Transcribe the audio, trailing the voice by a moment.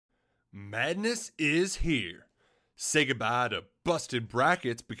Madness is here. Say goodbye to busted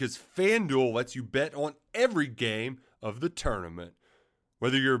brackets because FanDuel lets you bet on every game of the tournament.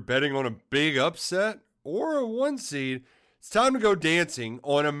 Whether you're betting on a big upset or a one seed, it's time to go dancing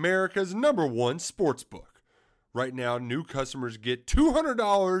on America's #1 sportsbook. Right now, new customers get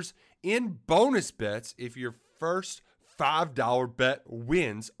 $200 in bonus bets if your first $5 bet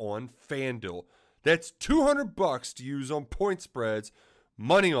wins on FanDuel. That's $200 to use on point spreads,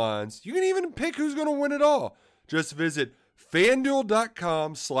 money lines. You can even pick who's going to win it all. Just visit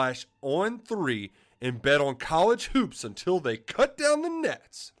FanDuel.com/on3 and bet on college hoops until they cut down the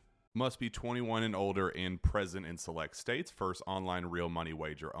nets. Must be 21 and older and present in select states. First online real money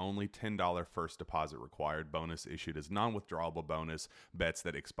wager only. $10 first deposit required. Bonus issued as non-withdrawable bonus. Bets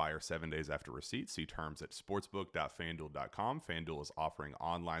that expire 7 days after receipt. See terms at sportsbook.fanduel.com. FanDuel is offering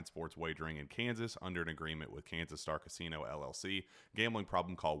online sports wagering in Kansas under an agreement with Kansas Star Casino, LLC. Gambling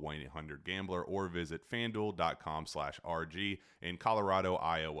problem? Call 1-800-GAMBLER or visit fanduel.com/RG in Colorado,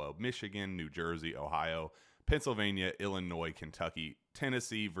 Iowa, Michigan, New Jersey, Ohio, Pennsylvania, Illinois, Kentucky,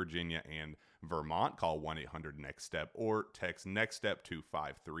 Tennessee, Virginia, and Vermont. Call 1-800-NEXT-STEP or text NEXT-STEP to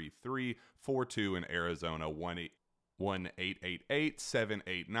 53342 in Arizona,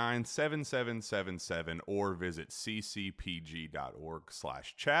 1-888-789-7777 or visit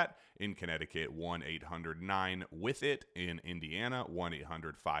ccpg.org/chat. In Connecticut, 1-800-9-WITH-IT. In Indiana,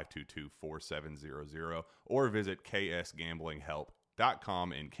 1-800-522-4700 or visit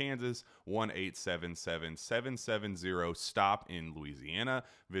ksgamblinghelp.com. In Kansas, 1-877-770-STOP in Louisiana.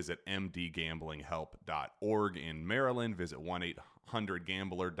 Visit mdgamblinghelp.org in Maryland. Visit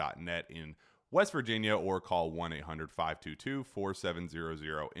 1-800-gambler.net in West Virginia or call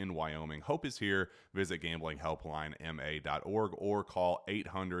 1-800-522-4700 in Wyoming. Hope is here. Visit gamblinghelplinema.org or call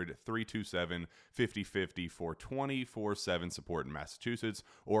 800-327-5050 for 24/7 support in Massachusetts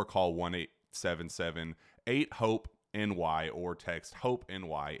or call 1-877-8-HOPE NY or text Hope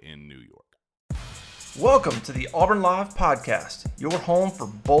NY in New York. Welcome to the Auburn Live Podcast, your home for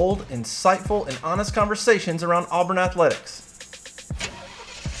bold, insightful, and honest conversations around Auburn athletics.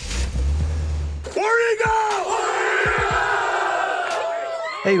 Where'd he go?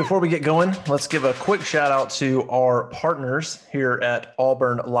 Hey, before we get going, let's give a quick shout out to our partners here at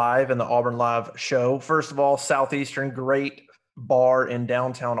Auburn Live and the Auburn Live Show. First of all, Southeastern, great bar in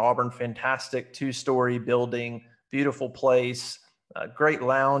downtown Auburn, fantastic 2-story building. Beautiful place, great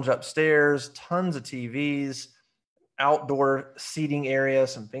lounge upstairs, tons of TVs, outdoor seating area,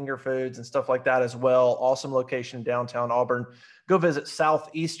 some finger foods and stuff like that as well. Awesome location in downtown Auburn. Go visit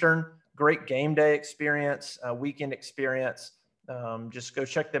Southeastern, great game day experience, weekend experience. Just go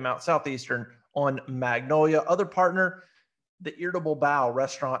check them out, Southeastern on Magnolia. Other partner, the Irritable Bow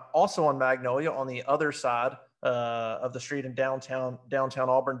Restaurant, also on Magnolia on the other side of the street in downtown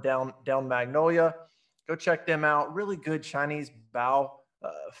Auburn, down Magnolia. Go check them out. Really good Chinese bao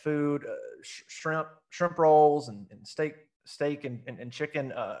food, shrimp rolls and steak and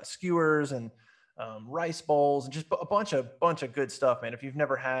chicken skewers and rice bowls and just a bunch of good stuff, man. If you've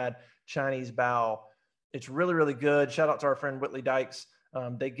never had Chinese bao, it's really, really good. Shout out to our friend Whitley Dykes.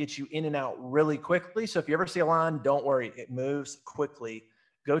 They get you in and out really quickly. So if you ever see a line, don't worry. It moves quickly.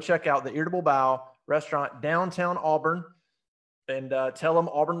 Go check out the Irritable Bow Restaurant, downtown Auburn, and tell them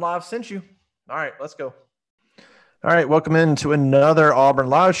Auburn Live sent you. All right, let's go. All right, welcome into another Auburn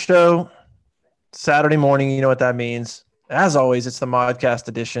Live show. Saturday morning, you know what that means. As always, it's the Modcast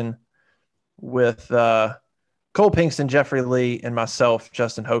edition with Cole Pinkston, Jeffrey Lee, and myself,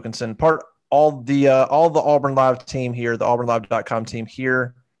 Justin Hokanson. All the Auburn Live team here, the AuburnLive.com team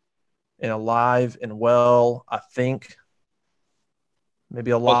here, and alive and well, I think.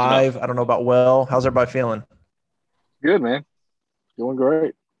 Maybe alive. I don't know about well. How's everybody feeling? Good, man. Doing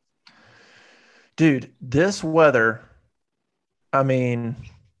great. Dude, this weather, I mean,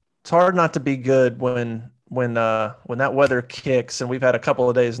 it's hard not to be good when that weather kicks, and we've had a couple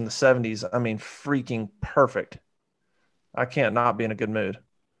of days in the 70s. I mean, freaking perfect. I can't not be in a good mood.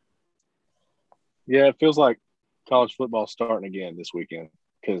 Yeah, it feels like college football starting again this weekend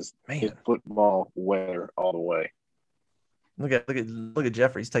because it's football weather all the way. Look at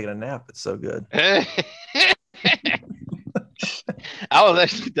Jeffrey. He's taking a nap. It's so good. I was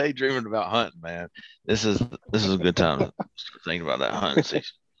actually daydreaming about hunting, man. This is a good time thinking about that hunting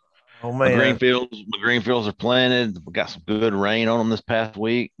season. Oh man, my green fields are planted. We got some good rain on them this past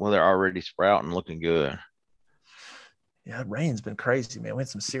week. Well, they're already sprouting, looking good. Yeah, rain's been crazy, man. We had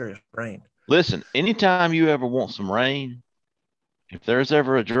some serious rain. Listen, anytime you ever want some rain, if there's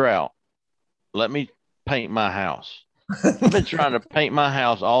ever a drought, let me paint my house. I've been trying to paint my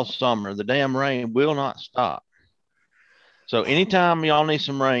house all summer. The damn rain will not stop. So anytime y'all need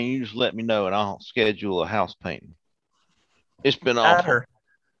some rain, you just let me know and I'll schedule a house painting. It's been awful.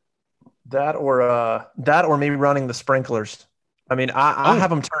 That or me running the sprinklers. I mean, I have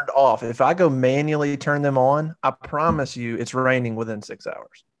them turned off. If I go manually turn them on, I promise you it's raining within 6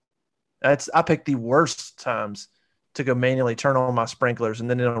 hours. I pick the worst times to go manually turn on my sprinklers, and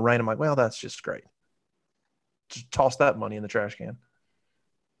then it'll rain. I'm like, well, that's just great. Just toss that money in the trash can.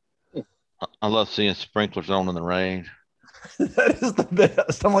 I love seeing sprinklers on in the rain. That is the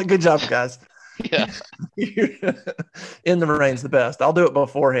best. I'm like, good job, guys. Yeah. In the rain's the best. I'll do it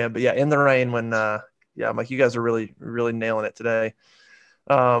beforehand, but yeah, in the rain when I'm like, you guys are really, really nailing it today.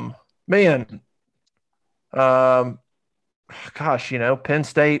 Gosh, Penn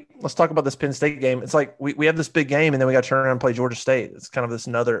State. Let's talk about this Penn State game. It's like we have this big game, and then we got to turn around and play Georgia State. It's kind of this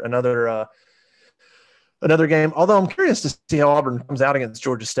another game. Although I'm curious to see how Auburn comes out against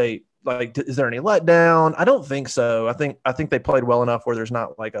Georgia State. Like, is there any letdown? I don't think so. I think they played well enough where there's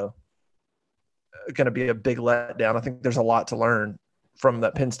not like going to be a big letdown. I think there's a lot to learn from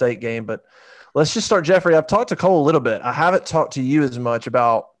that Penn State game. But let's just start, Jeffrey. I've talked to Cole a little bit. I haven't talked to you as much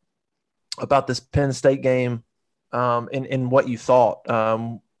about this Penn State game. In what you thought.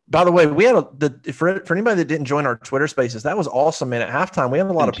 By the way, we had for anybody that didn't join our Twitter Spaces, that was awesome, man. At halftime, we had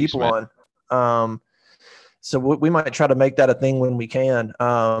a lot of people on. So we might try to make that a thing when we can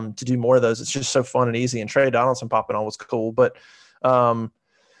to do more of those. It's just so fun and easy. And Trey Donaldson popping on was cool. But what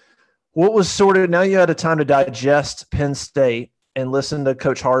was now you had a time to digest Penn State and listen to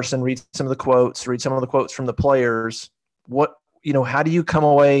Coach Harsin, read some of the quotes from the players. How do you come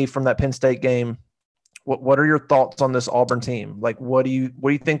away from that Penn State game? What are your thoughts on this Auburn team? Like, what do you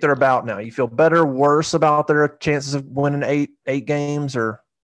think they're about now? You feel better, worse about their chances of winning eight games, or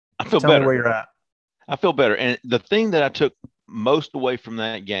I feel tell better me where you're at. I feel better. And the thing that I took most away from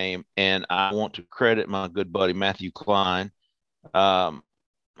that game, and I want to credit my good buddy Matthew Klein,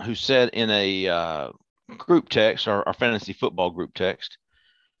 who said in a group text, our fantasy football group text,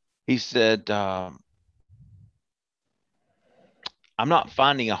 he said, I'm not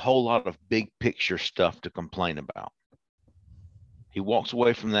finding a whole lot of big picture stuff to complain about. He walks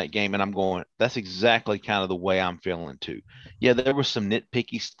away from that game, and I'm going, that's exactly kind of the way I'm feeling too. Yeah, there was some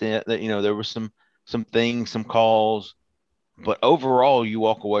nitpicky stuff that, there was some things, some calls, but overall you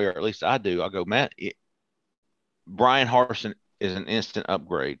walk away, or at least I do. I go, Matt, Brian Harsin is an instant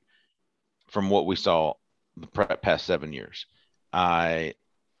upgrade from what we saw the past 7 years. I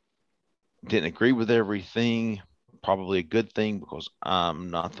didn't agree with everything. Probably a good thing because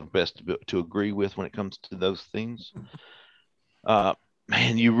I'm not the best to agree with when it comes to those things.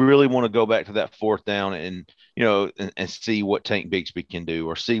 Man, you really want to go back to that fourth down and see what Tank Bigsby can do,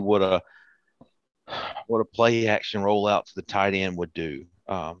 or see what a play action rollout to the tight end would do.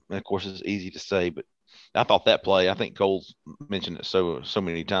 And of course, it's easy to say, but I thought that play, I think Cole's mentioned it so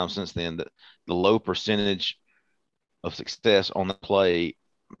many times since then, that the low percentage of success on the play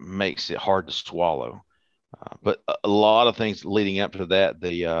makes it hard to swallow. But a lot of things leading up to that,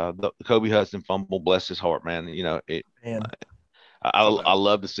 the Kobe Hudson fumble, bless his heart, man. I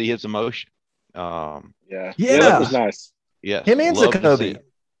love to see his emotion. Yeah, that was nice. Yeah, him and Zacoby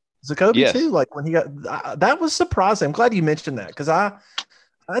yes. too. Like when he got that was surprising. I'm glad you mentioned that because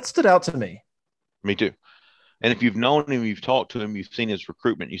that stood out to me. Me too. And if you've known him, you've talked to him, you've seen his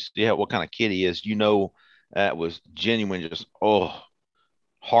recruitment, you see what kind of kid he is. That was genuine, just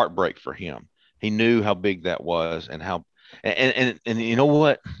heartbreak for him. He knew how big that was and how, and you know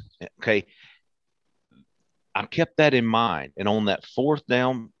what? Okay. I kept that in mind. And on that fourth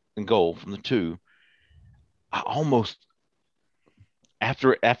down and goal from the 2, I almost,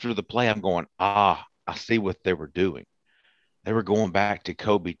 after the play, I'm going, I see what they were doing. They were going back to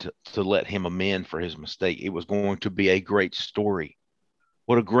Kobe to let him amend for his mistake. It was going to be a great story.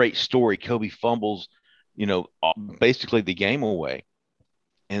 What a great story. Kobe fumbles, basically the game away.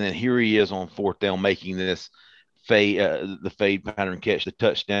 And then here he is on fourth down making this the fade pattern catch, the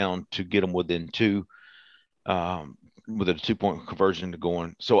touchdown to get them within 2, with a 2-point conversion to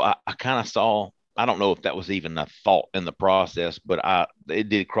going. So I kind of saw, I don't know if that was even a thought in the process, but it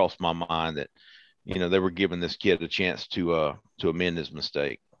did cross my mind that, they were giving this kid a chance to amend his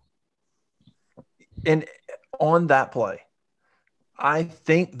mistake. And on that play, I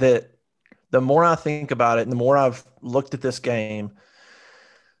think that the more I think about it and the more I've looked at this game,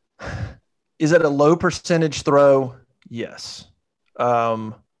 is it a low percentage throw? Yes.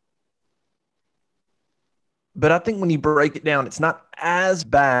 But I think when you break it down, it's not as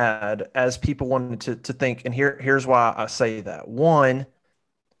bad as people wanted to think. And here's why I say that. One,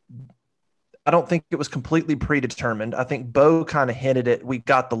 I don't think it was completely predetermined. I think Bo kind of hinted it. We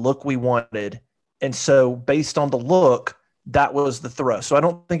got the look we wanted. And so based on the look, that was the throw. So I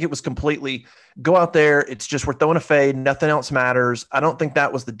don't think it was completely go out there. It's just we're throwing a fade. Nothing else matters. I don't think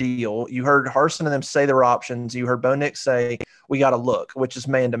that was the deal. You heard Harsin and them say there were options. You heard Bo Nix say we got to look, which is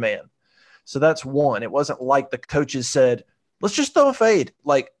man to man. So that's one. It wasn't like the coaches said, let's just throw a fade.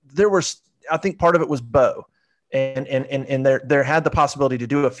 Like there was, I think part of it was Bo, and there had the possibility to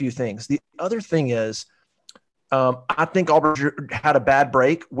do a few things. The other thing is, I think Auburn had a bad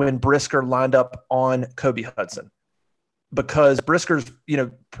break when Brisker lined up on Kobe Hudson, because Brisker's,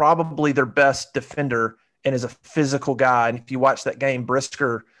 probably their best defender and is a physical guy. And if you watch that game,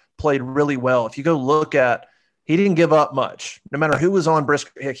 Brisker played really well. If you go look at, he didn't give up much. No matter who was on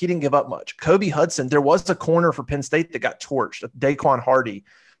Brisker, he didn't give up much. Kobe Hudson, there was a corner for Penn State that got torched. Daquan Hardy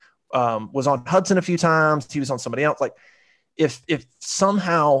was on Hudson a few times. He was on somebody else. Like if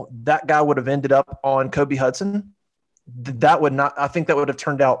somehow that guy would have ended up on Kobe Hudson, I think that would have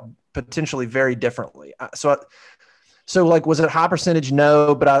turned out potentially very differently. So like, was it high percentage?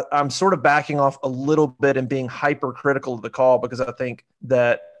 No, but I'm sort of backing off a little bit and being hypercritical of the call, because I think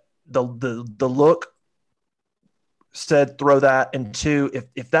that the look said throw that. And two,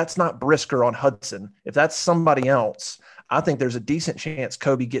 if that's not Brisker on Hudson, if that's somebody else, I think there's a decent chance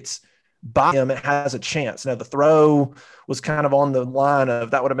Kobe gets by him and has a chance. Now the throw was kind of on the line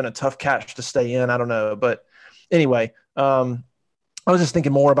of that would have been a tough catch to stay in. I don't know. But anyway, I was just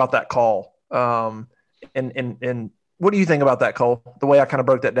thinking more about that call. And what do you think about that, Cole? The way I kind of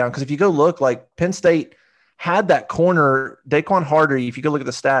broke that down, because if you go look, like Penn State had that corner, Daquan Hardy. If you go look at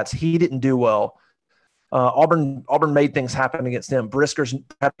the stats, he didn't do well. Auburn made things happen against them. Brisker's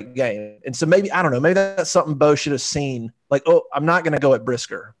had a game, and so maybe I don't know. Maybe that's something Bo should have seen. Like, oh, I'm not going to go at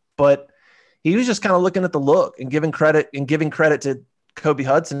Brisker, but he was just kind of looking at the look and giving credit to Kobe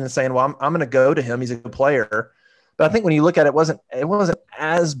Hudson and saying, "Well, I'm going to go to him. He's a good player." But I think when you look at it, it wasn't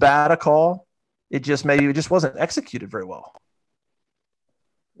as bad a call. It just wasn't executed very well.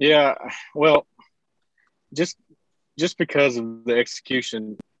 Yeah, well, just because of the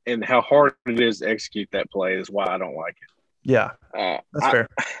execution and how hard it is to execute that play is why I don't like it. Yeah, that's fair.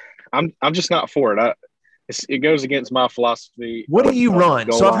 I'm just not for it. It goes against my philosophy. What do you run?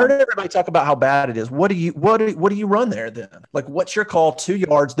 So I've heard everybody talk about how bad it is. What do you run there then? Like, what's your call? 2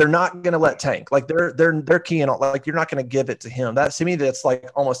 yards. They're not going to let Tank. Like they're keying on. Like you're not going to give it to him. That to me, that's like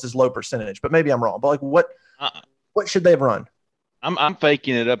almost as low percentage. But maybe I'm wrong. But like what should they have run? I'm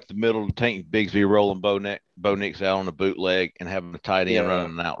faking it up the middle to Tank Bigsby, rolling Bo Nix out on the bootleg and having the tight end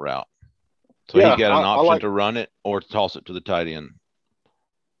running an out route. So he got an option to run it or toss it to the tight end.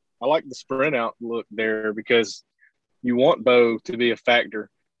 I like the sprint out look there because you want Bo to be a factor.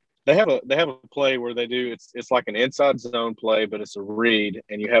 They have a play where they do it's like an inside zone play, but it's a read,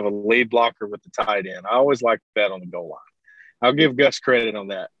 and you have a lead blocker with the tight end. I always like that on the goal line. I'll give Gus credit on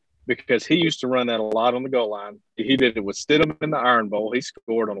that because he used to run that a lot on the goal line. He did it with Stidham in the Iron Bowl. He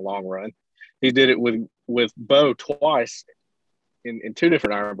scored on a long run. He did it with Bo twice in 2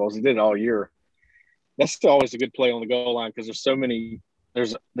 different Iron Bowls. He did it all year. That's still always a good play on the goal line because there's so many.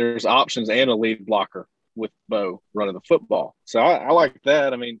 There's options and a lead blocker with Bo running the football. So I like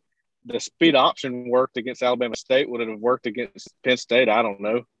that. I mean, the speed option worked against Alabama State. Would it have worked against Penn State? I don't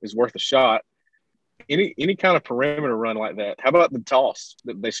know. It's worth a shot. Any kind of perimeter run like that. How about the toss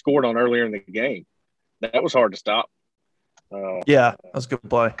that they scored on earlier in the game? That was hard to stop. Yeah, that was a good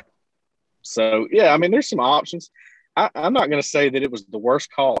play. So, yeah, I mean, there's some options. I'm not going to say that it was the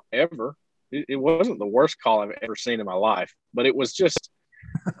worst call ever. It wasn't the worst call I've ever seen in my life, but it was just –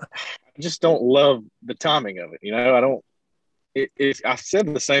 I just don't love the timing of it. I don't – I said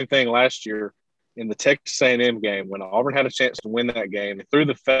the same thing last year in the Texas A&M game when Auburn had a chance to win that game. They threw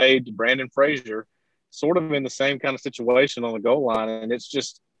the fade to Brandon Frazier, sort of in the same kind of situation on the goal line. And it's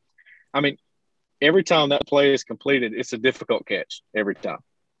just – I mean, every time that play is completed, it's a difficult catch every time.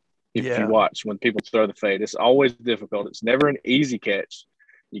 If you watch when people throw the fade, it's always difficult. It's never an easy catch.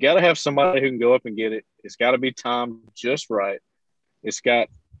 You got to have somebody who can go up and get it. It's got to be timed just right. It's got,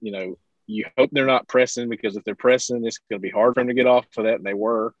 you hope they're not pressing because if they're pressing, it's going to be hard for them to get off of that, and they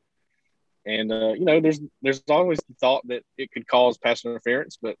were. And, there's always the thought that it could cause pass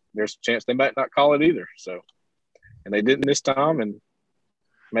interference, but there's a chance they might not call it either. So, and they didn't this time, and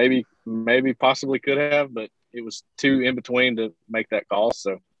maybe possibly could have, but it was too in between to make that call.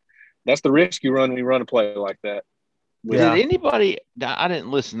 So that's the risk you run when you run a play like that. Did anybody – I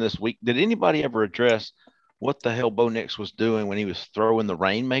didn't listen this week. Did anybody ever address what the hell Bo Nix was doing when he was throwing the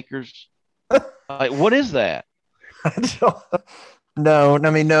Rainmakers? Like, what is that? No.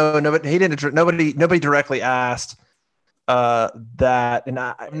 But he didn't. Nobody directly asked that, and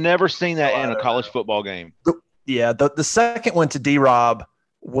I've never seen that in a college football game. The second one to D-Rob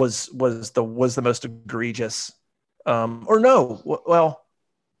was the most egregious. Or no, well,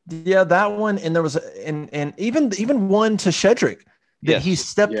 yeah, that one, and there was, and even one to Shedrick that he Yes.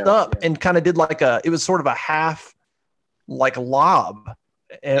 stepped up and kind of did like it was sort of a half like lob.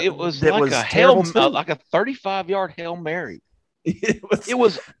 It was that like was a terrible too. like a 35-yard Hail Mary. It It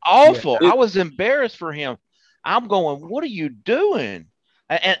was awful. Yeah. I was embarrassed for him. I'm going, what are you doing?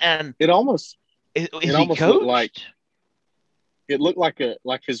 And It almost is it he almost coached? looked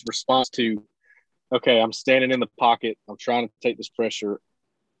like his response to, okay, I'm standing in the pocket. I'm trying to take this pressure.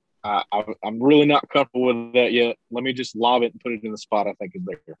 I'm really not comfortable with that yet. Let me just lob it and put it in the spot I think is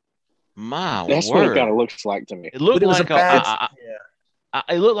there. My That's what it word. kind of looks like to me. It looked But it was like a bad.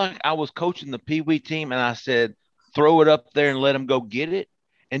 it looked like I was coaching the Pee Wee team, and I said, "Throw it up there and let him go get it."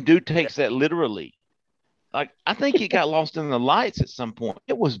 And dude takes that literally. Like I think he got lost in the lights at some point.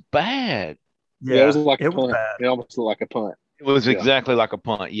 It was bad. Yeah, it was like a it was punt. bad. It almost looked like a punt. It was Yeah. exactly like a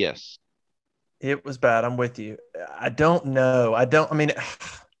punt. Yes. It was bad. I'm with you. I don't know. I mean,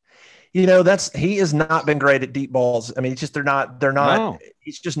 he has not been great at deep balls. I mean, it's just they're not. No.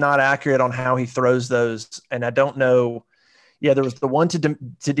 He's just not accurate on how he throws those. And I don't know. Yeah, there was the one to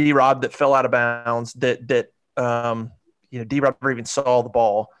D Rob that fell out of bounds. That D Rob never even saw the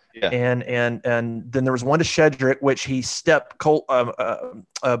ball. Yeah. And then there was one to Shedrick, which he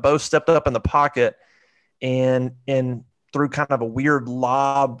Bo stepped up in the pocket and threw kind of a weird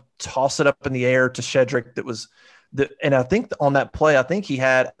lob, toss it up in the air to Shedrick. And I think on that play, I think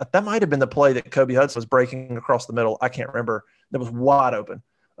that might have been the play that Kobe Hudson was breaking across the middle. I can't remember. That was wide open.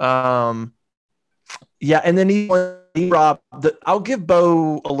 Yeah, and then I'll give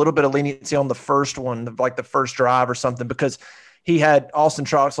Bo a little bit of leniency on the first one, like the first drive or something, because he had Austin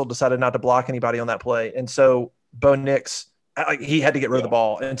Troxell decided not to block anybody on that play, and so Bo Nix, he had to get rid of the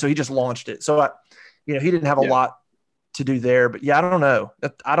ball, and so he just launched it. So he didn't have a lot to do there, but yeah, I don't know.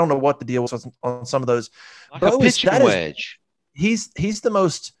 I don't know what the deal was on some of those. Like a pitching wedge. He's the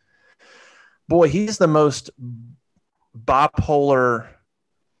most bipolar,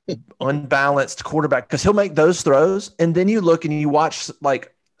 unbalanced quarterback, because he'll make those throws, and then you look and you watch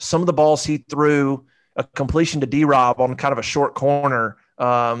like some of the balls he threw, a completion to D-Rob on kind of a short corner,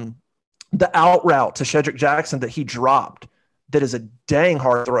 the out route to Shedrick Jackson that he dropped, that is a dang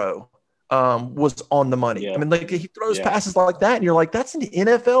hard throw, was on the money. Yeah. I mean, like he throws passes like that, and you're like, that's an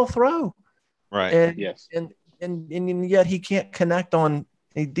NFL throw, right? And yes, and yet he can't connect on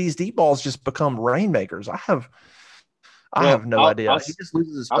these deep balls. Just become rainmakers. I have no idea. He just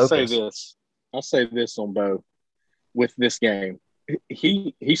loses his focus. I'll say this on Bo with this game.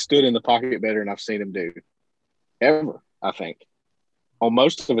 He stood in the pocket better than I've seen him do ever, I think, on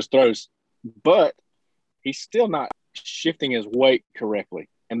most of his throws, but he's still not shifting his weight correctly.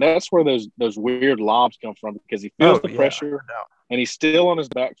 And that's where those weird lobs come from, because he feels the pressure and he's still on his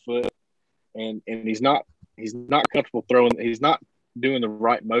back foot, and he's not comfortable throwing. He's not doing the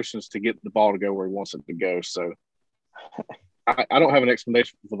right motions to get the ball to go where he wants it to go. So I don't have an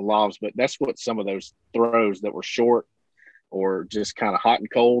explanation for the lobs, but that's what some of those throws that were short or just kind of hot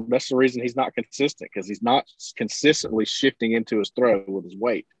and cold, that's the reason he's not consistent, because he's not consistently shifting into his throw with his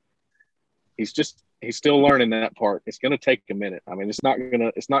weight. He's still learning that part. It's going to take a minute. I mean, it's not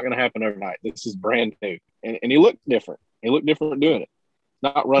going to happen overnight. This is brand new. And he looked different. He looked different doing it.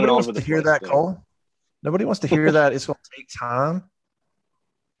 Not running all over over the place. Hear that, Cole? Nobody wants to hear that. It's going to take time.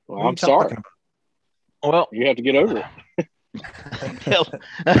 Well, I'm sorry. Well, you have to get over it.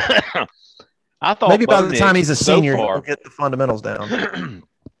 I thought maybe by the time he's a senior, he'll get the fundamentals down.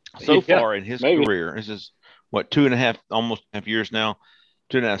 Far in his career, this is what, 2.5, almost 2.5 years now,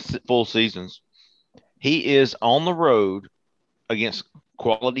 2.5 full seasons. He is on the road against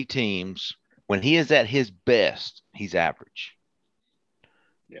quality teams. When he is at his best, he's average.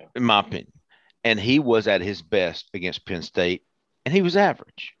 Yeah, in my opinion. And he was at his best against Penn State, and he was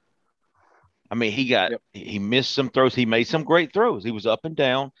average. I mean, he missed some throws. He made some great throws. He was up and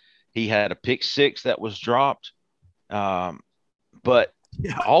down. He had a pick six that was dropped. But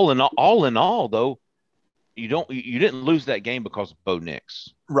all in all, though, you didn't lose that game because of Bo Nix.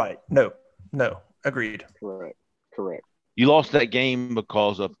 Right. No. Agreed. Correct. You lost that game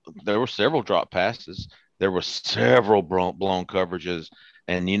because there were several drop passes. There were several blown coverages.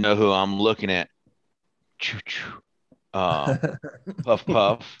 And you know who I'm looking at? Puff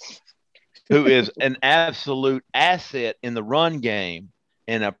Puff, who is an absolute asset in the run game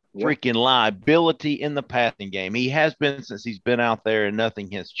and a freaking liability in the passing game. He has been since he's been out there, and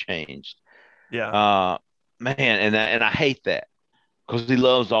nothing has changed. Yeah. Man, and I hate that, because he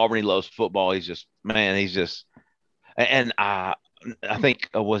loves Auburn. He loves football. And I think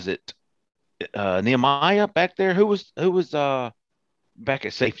was it Nehemiah back there? Who was back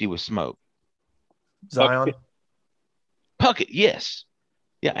at safety with Smoke? Zion. Puckett, yes.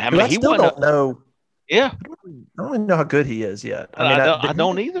 Yeah, I Who mean, I he still wasn't. don't know. Yeah, I don't really know how good he is yet. I mean, I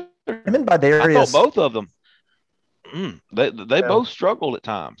don't either. him and I thought Badarius. both of them. They Yeah. both struggled at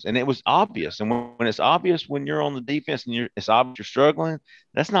times, and it was obvious. And when it's obvious when you're on the defense and it's obvious you're struggling,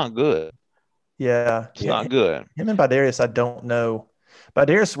 that's not good. Yeah, It's not good. him and Badarius, I don't know.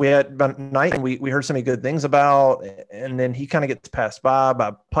 Badarius, we had night, and we heard so many good things about, and then he kind of gets passed by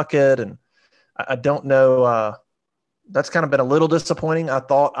Puckett, and I don't know. That's kind of been a little disappointing. I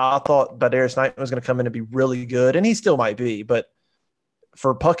thought Badarius Knight was going to come in and be really good, and he still might be, but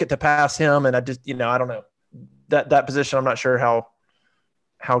for Puckett to pass him, and I just, I don't know that position. I'm not sure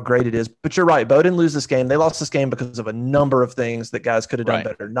how great it is, but you're right. Bo didn't lose this game. They lost this game because of a number of things that guys could have done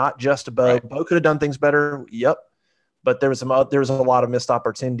better. Not just Bo. Right. Bo could have done things better. Yep. But there was a lot of missed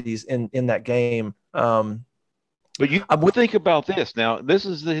opportunities in that game. But you would think about this. Now, this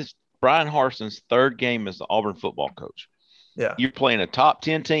is Brian Harsin's third game as the Auburn football coach. Yeah. You're playing a top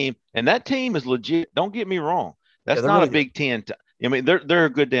 10 team, and that team is legit. Don't get me wrong. That's not really a Big Ten. I mean, they're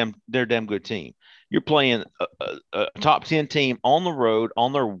a damn good team. You're playing a top 10 team on the road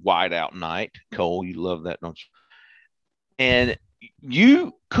on their whiteout night. Cole, you love that, don't you? And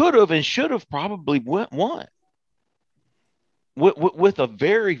you could have and should have probably won with a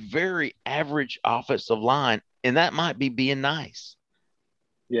very, very average offensive line, and that might be being nice.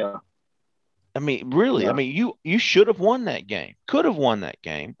 Yeah. I mean, really, I mean, you should have won that game. Could have won that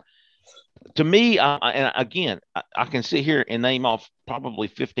game. To me, and again, I can sit here and name off probably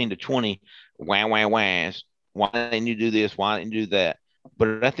 15 to 20 whas. Why didn't you do this? Why didn't you do that?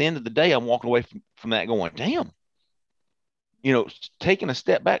 But at the end of the day, I'm walking away from that going, damn. Taking a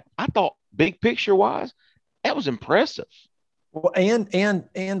step back, I thought big picture wise, that was impressive. Well,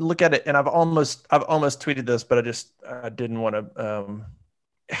 and look at it, and I've almost tweeted this, but I didn't want to.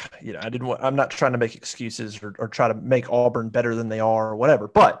 I'm not trying to make excuses or try to make Auburn better than they are or whatever,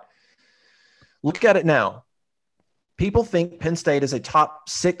 but look at it now. People think Penn State is a top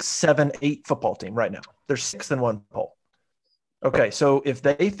 6, 7, 8 football team right now. They're 6th in one poll. Okay, so if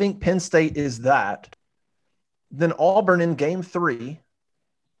they think Penn State is that, then Auburn in game 3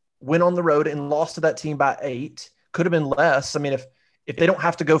 went on the road and lost to that team by 8. Could have been less. I mean, if they don't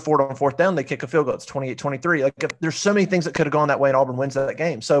have to go for it on 4th down, they kick a field goal. It's 28-23. Like, there's so many things that could have gone that way, and Auburn wins that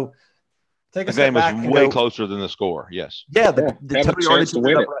game. So take a step back. The game was way closer than the score. Yes. Yeah. The chance to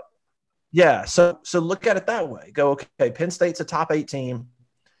win it. Right. Yeah. So look at it that way. Go, okay, Penn State's a top 8 team,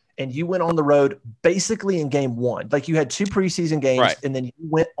 and you went on the road basically in game 1. Like, you had 2 preseason games, right, and then you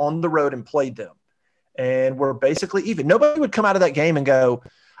went on the road and played them. And we're basically even. Nobody would come out of that game and go,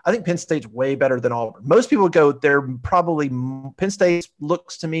 I think Penn State's way better than Auburn. Most people would go, they're probably – Penn State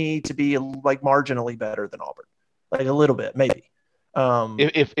looks to me to be like marginally better than Auburn, like a little bit maybe.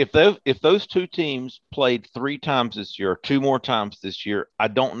 If those 2 teams played 3 times this year, 2 more times this year, I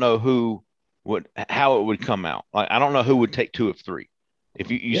don't know how it would come out. Like, I don't know who would take 2 of 3. If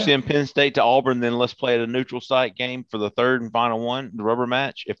you send Penn State to Auburn, then let's play at a neutral site game for the 3rd and final one, the rubber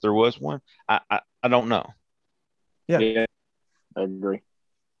match, if there was one. I don't know. Yeah, I agree.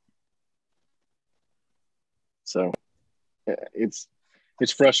 So it's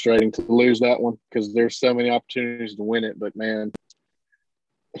frustrating to lose that one because there's so many opportunities to win it. But, man,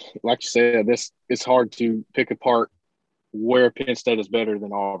 like you said, it's hard to pick apart where Penn State is better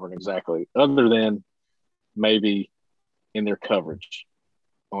than Auburn exactly, other than maybe in their coverage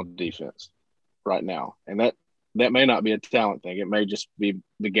on defense right now. And that may not be a talent thing. It may just be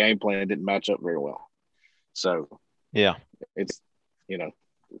the game plan didn't match up very well. So, yeah, it's,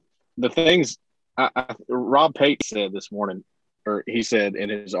 the things Rob Pate said this morning, or he said in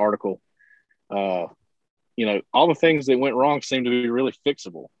his article, all the things that went wrong seem to be really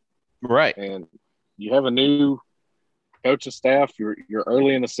fixable. Right. And you have a new coaching staff. You're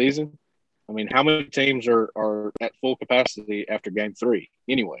early in the season. I mean, how many teams are at full capacity after game 3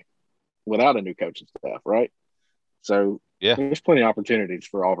 anyway, without a new coaching staff, right? So there's plenty of opportunities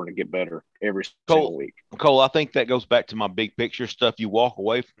for Auburn to get better every single week. Cole, I think that goes back to my big picture stuff. You walk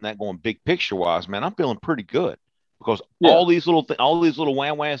away from that going big picture wise, man, I'm feeling pretty good because all these little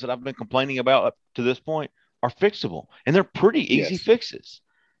wham-whams that I've been complaining about up to this point are fixable, and they're pretty easy fixes.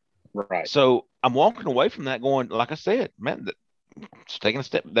 Right. So I'm walking away from that going, like I said, man, taking a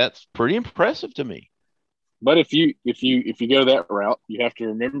step. That's pretty impressive to me. But if you go that route, you have to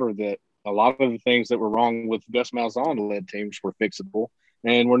remember that a lot of the things that were wrong with Gus Malzahn led teams were fixable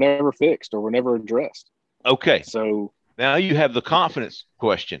and were never fixed or were never addressed. Okay. So now you have the confidence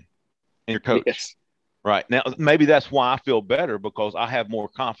question in your coach. Yes. Right. Now, maybe that's why I feel better because I have more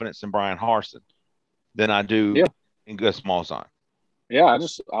confidence in Brian Harsin than I do in Gus Malzahn. Yeah,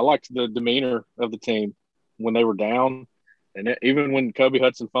 I liked the demeanor of the team when they were down. And even when Kobe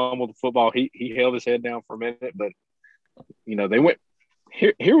Hudson fumbled the football, he held his head down for a minute. But they went.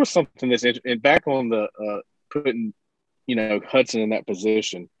 Here was something that's interesting. And back on the putting Hudson in that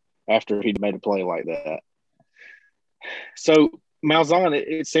position after he'd made a play like that. So Malzahn,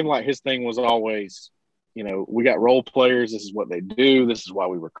 it seemed like his thing was always, we got role players. This is what they do. This is why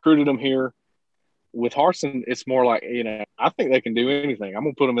we recruited them here. With Harsin, it's more like, I think they can do anything. I'm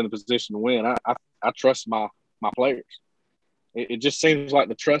going to put them in the position to win. I trust my players. It just seems like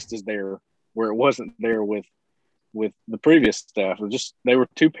the trust is there where it wasn't there with the previous staff. They were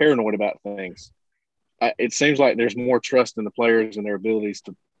too paranoid about things. It seems like there's more trust in the players and their abilities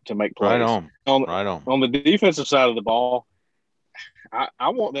to make plays. Right on. On the defensive side of the ball, I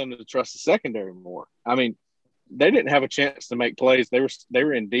want them to trust the secondary more. I mean, they didn't have a chance to make plays. They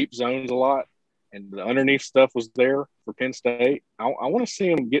were in deep zones a lot, and the underneath stuff was there for Penn State. I want to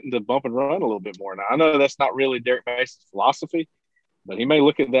see them get into bump and run a little bit more. Now, I know that's not really Derek Mason's philosophy, but he may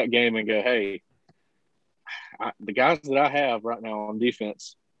look at that game and go, hey, the guys that I have right now on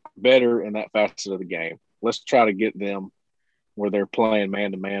defense are better in that facet of the game. Let's try to get them where they're playing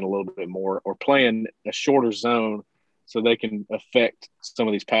man-to-man a little bit more or playing a shorter zone so they can affect some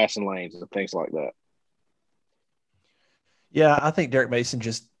of these passing lanes and things like that. Yeah, I think Derek Mason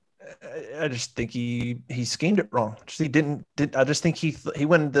I just think he schemed it wrong. I just think he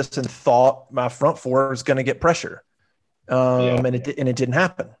went into this and thought my front four was going to get pressure. And it didn't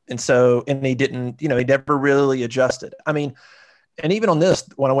happen. And he didn't, he never really adjusted. I mean, and even on this,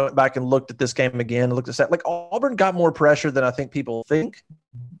 when I went back and looked at this game again, looked at that, like Auburn got more pressure than I think people think.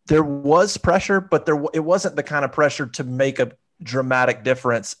 There was pressure, but it wasn't the kind of pressure to make a dramatic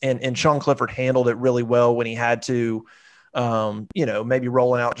difference. And Sean Clifford handled it really well when he had to, maybe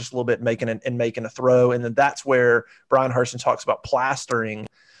rolling out just a little bit, making a throw. And then that's where Brian Harsin talks about plastering.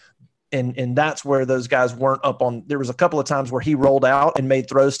 And that's where those guys weren't up on. There was a couple of times where he rolled out and made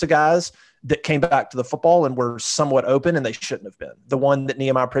throws to guys that came back to the football and were somewhat open, and they shouldn't have been. The one that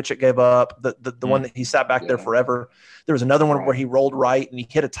Nehemiah Pritchett gave up, the one that he sat back there forever. There was another one where he rolled right and he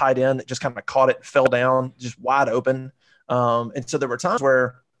hit a tight end that just kind of caught it and fell down, just wide open. And so there were times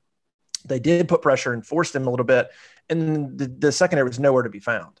where they did put pressure and forced him a little bit, and the secondary was nowhere to be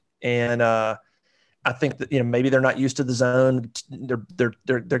found. And I think that maybe they're not used to the zone.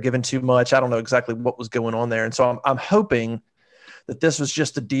 They're given too much. I don't know exactly what was going on there, and so I'm hoping that this was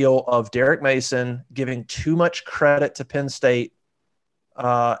just a deal of Derek Mason giving too much credit to Penn State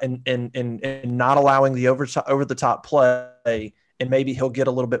and not allowing the over the top play, and maybe he'll get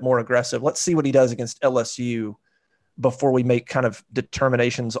a little bit more aggressive. Let's see what he does against LSU before we make kind of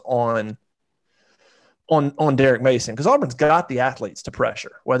determinations on Derek Mason, because Auburn's got the athletes to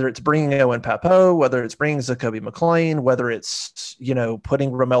pressure, whether it's bringing Owen Papo, whether it's bringing Zacoby McClain, whether it's,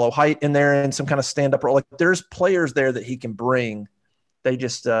 putting Romello Height in there in some kind of stand-up role. Like, there's players there that he can bring. They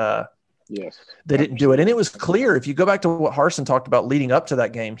just they didn't do it. And it was clear, if you go back to what Harsin talked about leading up to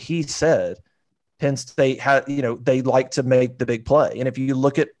that game, he said Penn State had, they like to make the big play. And if you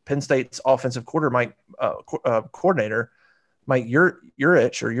look at Penn State's offensive coordinator, Mike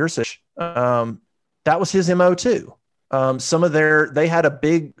Yurcich, that was his MO too.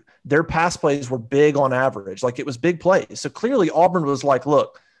 Their pass plays were big on average. Like, it was big plays. So clearly Auburn was like,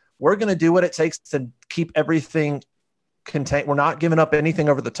 look, we're going to do what it takes to keep everything contained. We're not giving up anything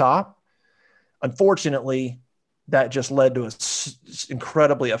over the top. Unfortunately, that just led to an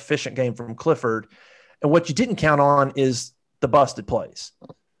incredibly efficient game from Clifford. And what you didn't count on is the busted plays.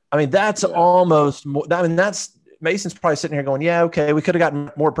 I mean, that's almost more. I mean, that's Mason's probably sitting here going, yeah, okay, we could have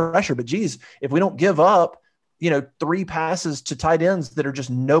gotten more pressure, but geez, if we don't give up, 3 passes to tight ends that are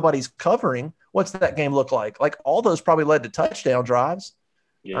just nobody's covering, what's that game look like? Like, all those probably led to touchdown drives.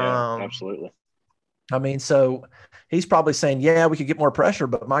 Yeah, absolutely. I mean, so he's probably saying, yeah, we could get more pressure,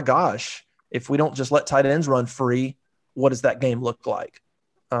 but my gosh, if we don't just let tight ends run free, what does that game look like?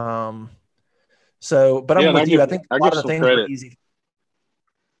 But I'm with you. I think a lot of the things were easy.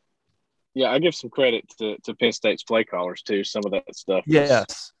 Yeah, I give some credit to Penn State's play callers too. Some of that stuff.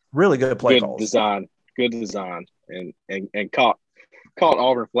 Yes, really good play calls. Good design, and caught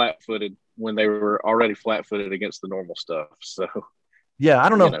Auburn flat-footed when they were already flat-footed against the normal stuff. So, yeah, I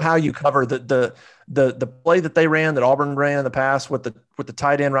don't know how you cover the play that they ran, that Auburn ran in the past with the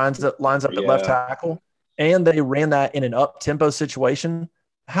tight end lines up at left tackle, and they ran that in an up-tempo situation.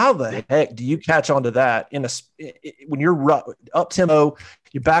 How the heck do you catch on to that when you're up tempo,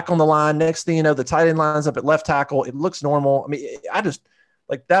 you're back on the line? Next thing you know, the tight end lines up at left tackle. It looks normal. I mean, I just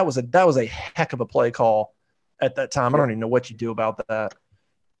like that was a heck of a play call at that time. I don't even know what you do about that.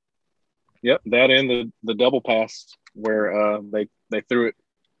 Yep, that and the double pass where they threw it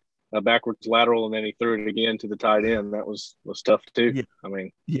a backwards lateral and then he threw it again to the tight end. That was tough too. Yeah. I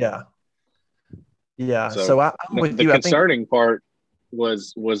mean, Yeah. Yeah. so So I'm with the you. concerning part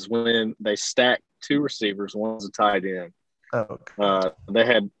was when they stacked two receivers, one was a tight end. Oh, God. They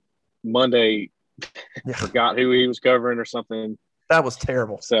had Monday Yeah. forgot who he was covering or something. That was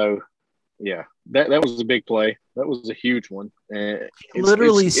terrible. So yeah, that was a big play. That was a huge one. And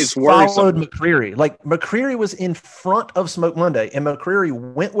it's followed worrisome. McCreary. Like McCreary was in front of Smoke Monday, and McCreary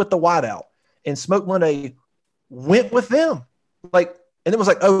went with the wideout, and Smoke Monday went with them. Like, and it was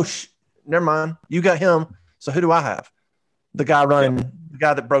like, oh, never mind, you got him. So who do I have? The guy running, the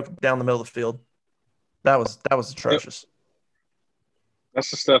guy that broke down the middle of the field. That was atrocious.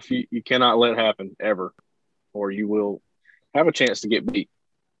 That's the stuff you cannot let happen ever, or you will have a chance to get beat.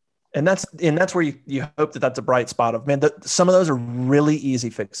 And that's where you hope that that's a bright spot of, man, some of those are really easy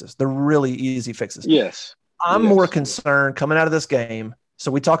fixes. They're really easy fixes. Yes. I'm more concerned coming out of this game.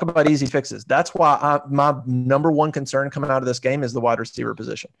 So we talk about easy fixes. That's why my number one concern coming out of this game is the wide receiver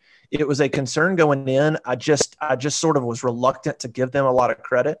position. It was a concern going in. I just sort of was reluctant to give them a lot of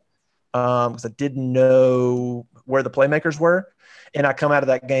credit because I didn't know where the playmakers were. And I come out of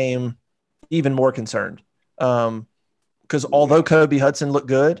that game even more concerned because although Kobe Hudson looked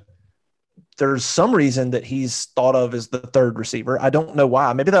good, there's some reason that he's thought of as the third receiver. I don't know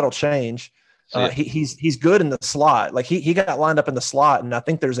why. Maybe that'll change. He's good in the slot. Like he got lined up in the slot, and I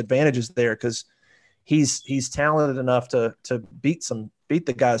think there's advantages there because he's talented enough to beat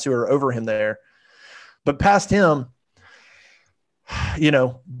the guys who are over him there. But past him,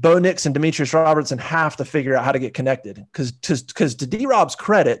 Bo Nix and Demetrius Robertson have to figure out how to get connected because to D-Rob's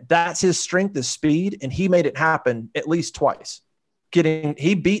credit, that's his strength is speed, and he made it happen at least twice.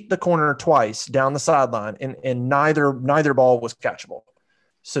 He beat the corner twice down the sideline, and neither ball was catchable.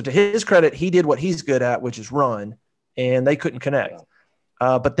 So to his credit, he did what he's good at, which is run, and they couldn't connect.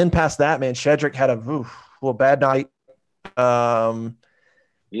 But then past that, man, Shedrick had a little bad night. And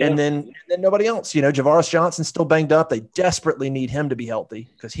then nobody else. Javaris Johnson's still banged up. They desperately need him to be healthy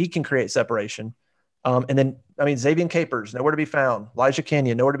because he can create separation. And then, Xavier Capers, nowhere to be found. Elijah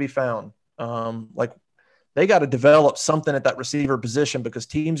Kenyon, nowhere to be found. They got to develop something at that receiver position because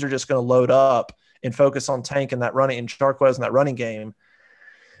teams are just going to load up and focus on Tank and that running and Charquez in that running game.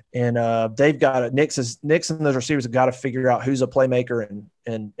 And they've got to Nix and those receivers have got to figure out who's a playmaker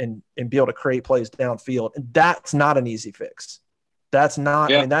and be able to create plays downfield. And that's not an easy fix. That's not.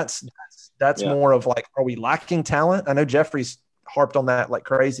 Yeah. That's more of like, are we lacking talent? I know Jeffrey's harped on that like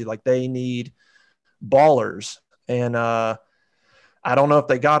crazy. Like they need ballers, and I don't know if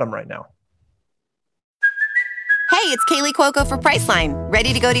they got them right now. Hey, it's Kaylee Cuoco for Priceline.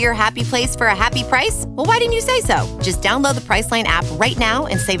 Ready to go to your happy place for a happy price? Well, why didn't you say so? Just download the Priceline app right now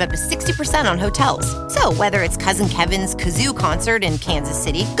and save up to 60% on hotels. So whether it's Cousin Kevin's Kazoo Concert in Kansas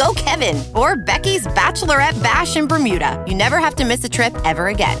City, go Kevin, or Becky's Bachelorette Bash in Bermuda, you never have to miss a trip ever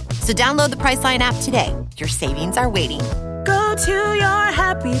again. So download the Priceline app today. Your savings are waiting. Go to your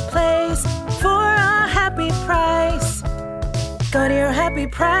happy place for a happy price. Go to your happy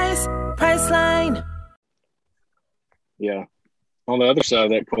price, Priceline. Yeah. On the other side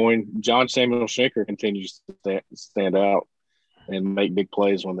of that coin, John Samuel Schenker continues to stand out and make big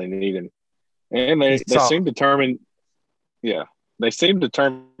plays when they need him. And they seem determined. Yeah. They seem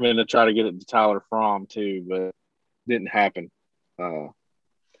determined to try to get it to Tyler Fromm too, but it didn't happen.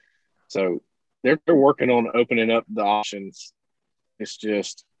 So they're working on opening up the options. It's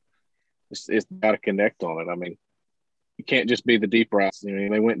got to connect on it. You can't just be the deep routes.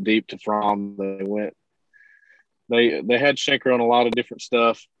 They went deep to Fromm. They had Schenker on a lot of different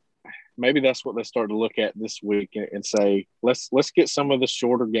stuff. Maybe that's what they start to look at this week and say, let's get some of the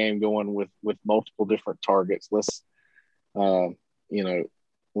shorter game going with multiple different targets. Let's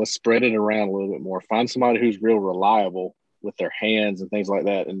spread it around a little bit more. Find somebody who's real reliable with their hands and things like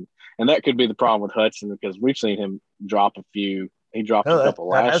that. And that could be the problem with Hudson because we've seen him drop a few. He dropped a couple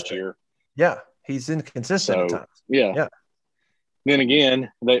last year. Yeah, he's inconsistent at times. Yeah. Then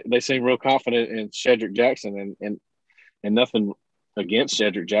again, they seem real confident in Shedrick Jackson and nothing against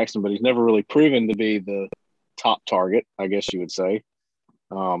Shedrick Jackson, but he's never really proven to be the top target, I guess you would say.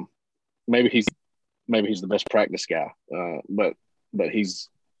 Maybe he's the best practice guy, but he's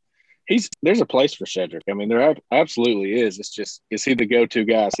there's a place for Shedrick. There absolutely is. It's just, is he the go-to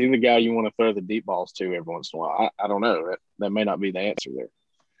guy? Is he the guy you want to throw the deep balls to every once in a while? I don't know. That may not be the answer there.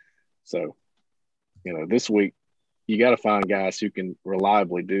 So, this week, you got to find guys who can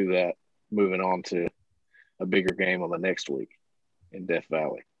reliably do that moving on to a bigger game on the next week in Death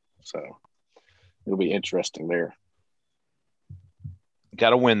Valley. So it'll be interesting there.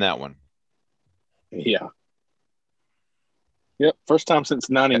 Got to win that one. Yeah. Yep, first time since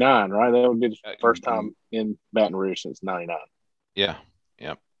 '99, right? That would be the first time in Baton Rouge since '99. Yeah,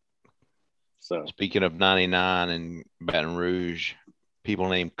 yep. So Speaking of '99 and Baton Rouge, people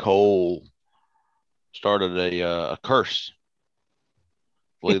named Cole started a curse.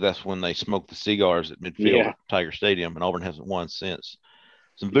 I believe that's when they smoked the cigars at midfield at Tiger Stadium, and Auburn hasn't won since.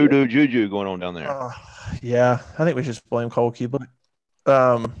 Some voodoo juju going on down there. Yeah, I think we should just blame Cole Cuba.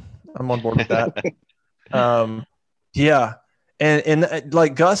 I'm on board with that. Yeah. And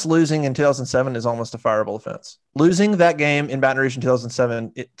like Gus losing in 2007 is almost a fireable offense. Losing that game in Baton Rouge in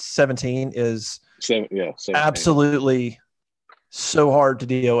 2017 is 17. Absolutely so hard to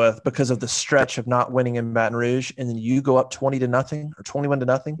deal with because of the stretch of not winning in Baton Rouge. And then you go up 20-0 or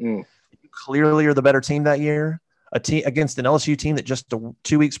 21-0. You clearly are the better team that year. A team against an LSU team that just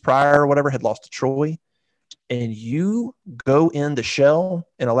 2 weeks prior or whatever had lost to Troy. And you go in the shell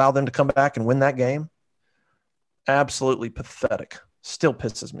and allow them to come back and win that game. Absolutely pathetic. Still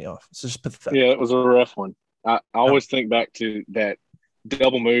pisses me off. It's just pathetic. Yeah, it was a rough one. I always think back to that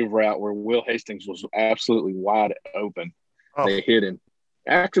double move route where Will Hastings was absolutely wide open. They hit him.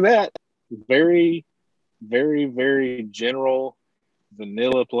 After that, very, very, very general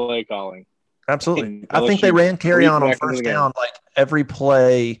vanilla play calling. Absolutely. I think they ran carry on first down like every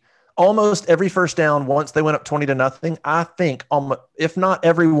play, almost every first down once they went up 20-0. I think if not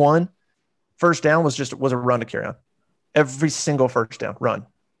every one, first down was a run to carry on. Every single first down, run.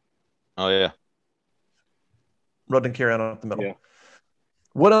 Oh, yeah. Run and carry on up the middle. Yeah.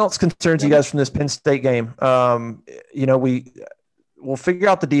 What else concerns you guys from this Penn State game? We'll figure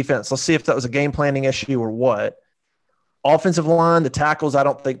out the defense. Let's see if that was a game planning issue or what. Offensive line, the tackles, I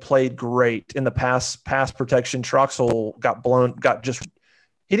don't think played great in the pass protection. Troxel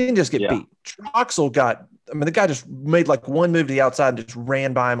he didn't just get beat. Troxel the guy just made like one move to the outside and just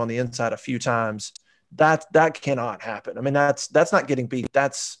ran by him on the inside a few times. That cannot happen. I mean, that's not getting beat.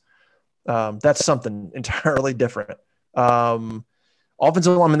 That's something entirely different.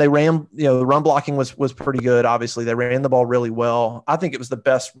 Offensive line, they ran, the run blocking was pretty good. Obviously, they ran the ball really well. I think it was the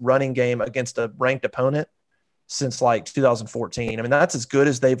best running game against a ranked opponent since like 2014. I mean, that's as good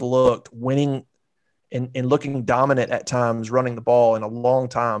as they've looked, winning and looking dominant at times, running the ball in a long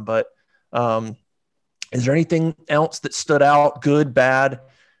time. But is there anything else that stood out, good, bad,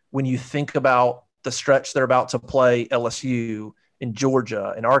 when you think about the stretch they're about to play LSU in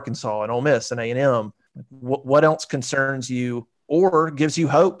Georgia and Arkansas and Ole Miss and A&M? What else concerns you or gives you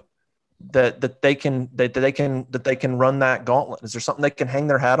hope that they can run that gauntlet? Is there something they can hang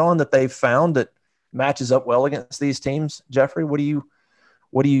their hat on that they've found that matches up well against these teams? Jeffrey, what are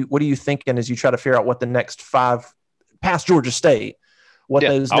you thinking as you try to figure out what the next 5 past Georgia State,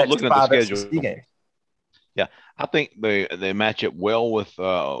 those next 5 SEC games? Yeah, I think they match up well with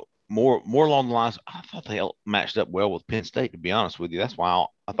more along the lines. I thought they matched up well with Penn State, to be honest with you. That's why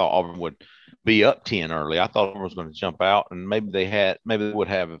I thought Auburn would be up 10 early. I thought Auburn was going to jump out, and maybe they would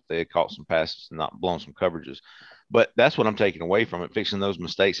have if they had caught some passes and not blown some coverages. But that's what I'm taking away from it, fixing those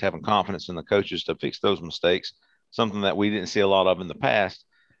mistakes, having confidence in the coaches to fix those mistakes, something that we didn't see a lot of in the past.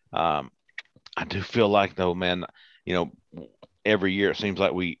 I do feel like, though, man, every year it seems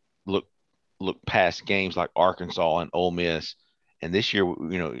like we look past games like Arkansas and Ole Miss, and this year,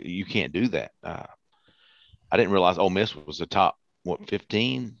 you can't do that. I didn't realize Ole Miss was the top,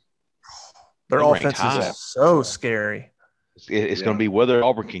 15? Their offense is so scary. It's going to be whether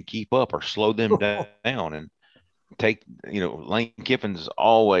Auburn can keep up or slow them down and take, Lane Kiffin's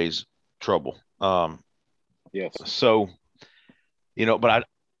always trouble. Yes. So, but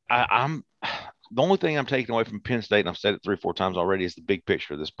I'm the only thing I'm taking away from Penn State, and I've said it 3 or 4 times already, is the big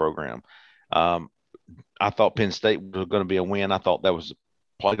picture of this program. I thought Penn State was going to be a win. I thought that was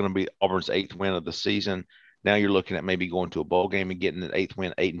probably going to be Auburn's 8th win of the season. Now you're looking at maybe going to a bowl game and getting an 8th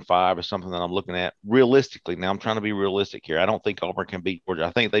win, 8-5 or something that I'm looking at realistically. Now I'm trying to be realistic here. I don't think Auburn can beat Georgia.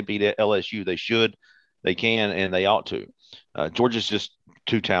 I think they beat LSU. They should, they can, and they ought to. Georgia's just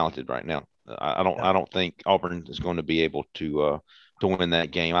too talented right now. I don't think Auburn is going to be able to win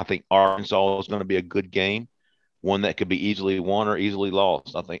that game. I think Arkansas is going to be a good game, one that could be easily won or easily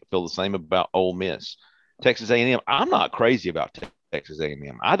lost. I feel the same about Ole Miss. Texas A&M, I'm not crazy about Texas A&M.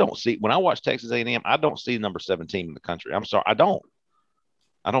 When I watch Texas A&M, I don't see number 17 in the country. I'm sorry, I don't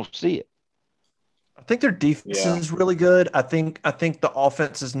see it. I think their defense is really good. I think the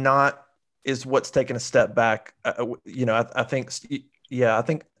offense is what's taking a step back. I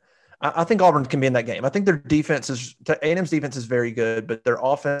think Auburn can be in that game. I think their defense A&M's defense is very good, but their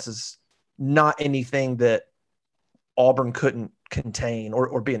offense is not anything that Auburn couldn't contain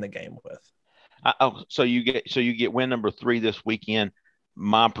or be in the game with. So you get win number 3 this weekend.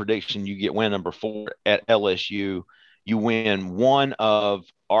 My prediction, you get win number 4 at LSU. You win one of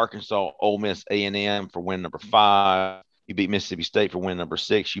Arkansas, Ole Miss, A&M for win number 5. You beat Mississippi State for win number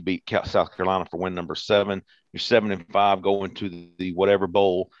 6. You beat South Carolina for win number 7. You're 7-5 going to the whatever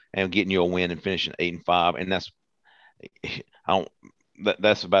bowl and getting you a win and finishing 8-5. And that's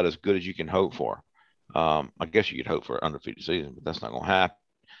about as good as you can hope for. I guess you could hope for an undefeated season, but that's not going to happen.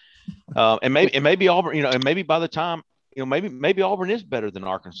 And maybe Auburn, and maybe by the time, maybe Auburn is better than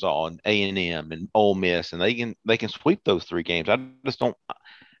Arkansas and A&M and Ole Miss, and they can sweep those 3 games. I just don't.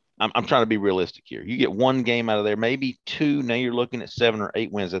 I'm trying to be realistic here. You get 1 game out of there, maybe 2. Now you're looking at 7 or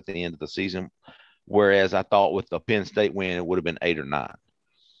 8 wins at the end of the season. Whereas I thought with the Penn State win, it would have been 8 or 9.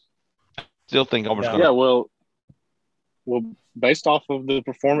 Still think Auburn's going to. Well, based off of the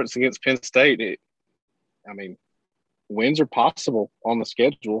performance against Penn State, wins are possible on the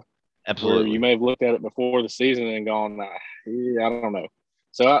schedule. Absolutely. You may have looked at it before the season and gone, I don't know.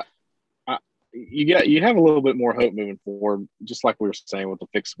 So you have a little bit more hope moving forward, just like we were saying with the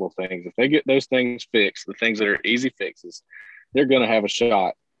fixable things. If they get those things fixed, the things that are easy fixes, they're going to have a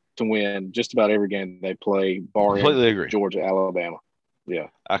shot to win just about every game they play, barring Georgia, Alabama. Yeah.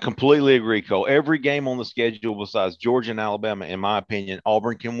 I completely agree, Cole. Every game on the schedule besides Georgia and Alabama, in my opinion,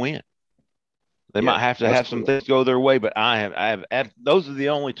 Auburn can win. They might have to have some things go their way, but I have those are the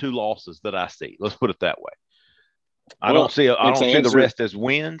only 2 losses that I see. Let's put it that way. I don't see the rest as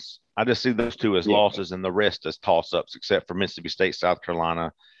wins. I just see those 2 as losses and the rest as toss-ups, except for Mississippi State, South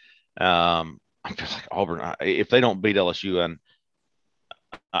Carolina. I'm just like Auburn. If they don't beat LSU, and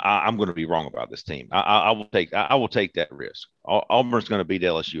I'm going to be wrong about this team. I will take that risk. Auburn's going to beat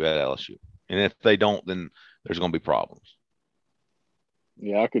LSU at LSU, and if they don't, then there's going to be problems.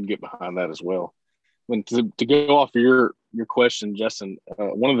 Yeah, I could get behind that as well. When to go off your question, Justin,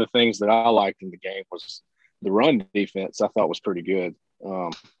 one of the things that I liked in the game was the run defense. I thought was pretty good.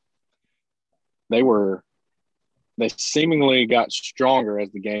 They seemingly got stronger as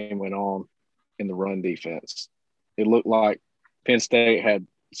the game went on in the run defense. It looked like Penn State had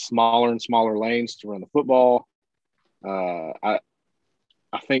smaller and smaller lanes to run the football. I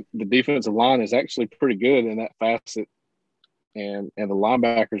think the defensive line is actually pretty good in that facet. And the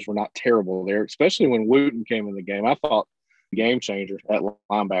linebackers were not terrible there, especially when Wooten came in the game. I thought game changer at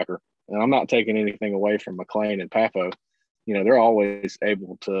linebacker. And I'm not taking anything away from McClain and Papo. They're always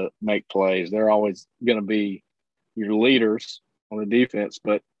able to make plays. They're always going to be your leaders on the defense.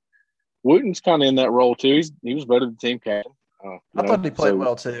 But Wooten's kind of in that role too. He was voted the team captain. I thought he played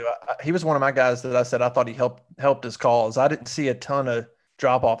well too. He was one of my guys that I said I thought he helped his cause. I didn't see a ton of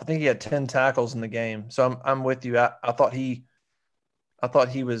drop off. I think he had 10 tackles in the game. So I'm with you. I thought he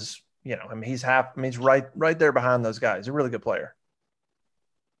was, he's right there behind those guys. He's a really good player.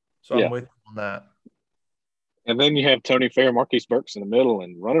 So I'm with you on that. And then you have Tony Fair, Marquise Burks in the middle,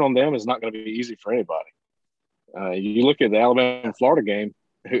 and running on them is not going to be easy for anybody. You look at the Alabama and Florida game,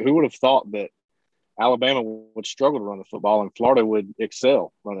 who would have thought that Alabama would struggle to run the football and Florida would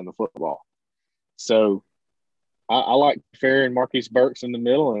excel running the football? So I like Fair and Marquise Burks in the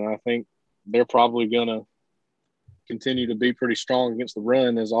middle, and I think they're probably going to continue to be pretty strong against the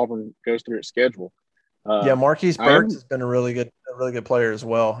run as Auburn goes through its schedule. Marquise Burks has been a really good player as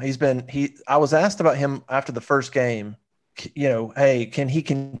well. I was asked about him after the first game, hey, can he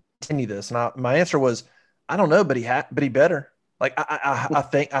continue this? And my answer was, I don't know, but he better. Like, I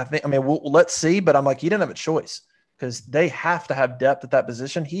think, let's see, but I'm like, he didn't have a choice because they have to have depth at that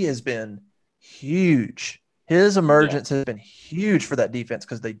position. He has been huge. His emergence has been huge for that defense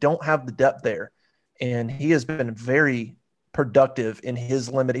because they don't have the depth there. And he has been very productive in his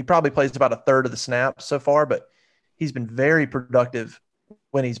limit. He probably plays about a third of the snaps so far, but he's been very productive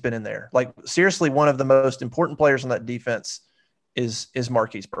when he's been in there. Like, seriously, one of the most important players on that defense is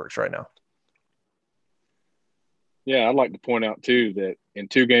Marquise Burks right now. Yeah, I'd like to point out, too, that in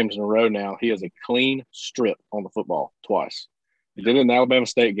 2 games in a row now, he has a clean strip on the football twice. He did it in the Alabama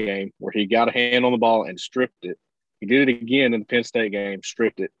State game where he got a hand on the ball and stripped it. He did it again in the Penn State game,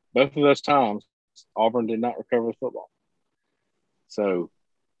 stripped it. Both of those times, Auburn did not recover the football. So,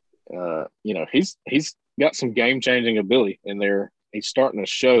 he's got some game-changing ability in there. He's starting to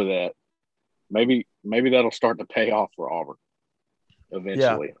show that. Maybe that'll start to pay off for Auburn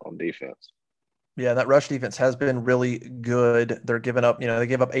eventually on defense. Yeah, that rush defense has been really good. They're giving up, they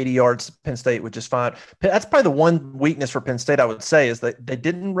gave up 80 yards to Penn State, which is fine. That's probably the one weakness for Penn State, I would say, is that they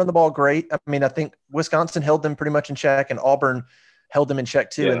didn't run the ball great. I think Wisconsin held them pretty much in check, and Auburn held them in check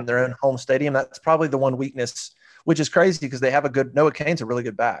too in their own home stadium. That's probably the one weakness, which is crazy because they have Noah Cain's a really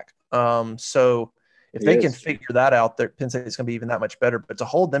good back. So if they can figure that out, Penn State's going to be even that much better. But to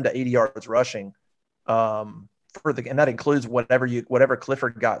hold them to 80 yards rushing, and that includes whatever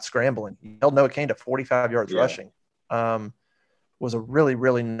Clifford got scrambling. He held Noah Cain to 45 yards rushing. was a really,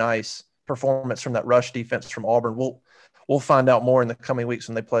 really nice performance from that rush defense from Auburn. We'll find out more in the coming weeks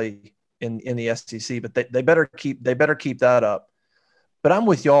when they play in the SEC, but they better keep that up. But I'm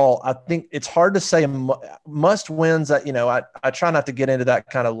with y'all. I think it's hard to say must wins that, I try not to get into that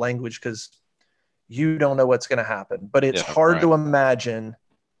kind of language because you don't know what's going to happen, but it's hard to imagine.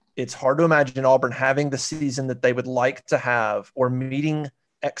 It's hard to imagine Auburn having the season that they would like to have or meeting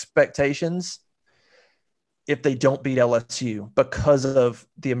expectations if they don't beat LSU because of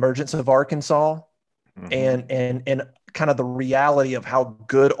the emergence of Arkansas and kind of the reality of how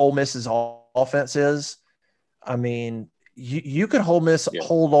good Ole Miss's offense is. I mean, you could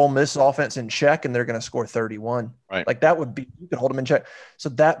hold Ole Miss offense in check and they're going to score 31. Right. Like that would be, you could hold them in check. So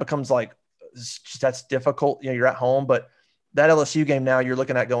that becomes like, that's difficult. You're at home, but that LSU game now you're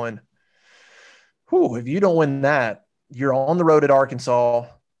looking at going, if you don't win that, you're on the road at Arkansas,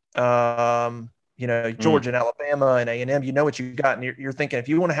 Georgia and Alabama and A&M, you know what you got. And you're thinking, if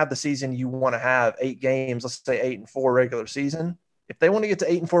you want to have the season, you want to have 8 games, let's say 8-4 regular season. If they want to get to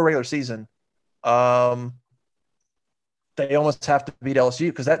 8-4 regular season, they almost have to beat LSU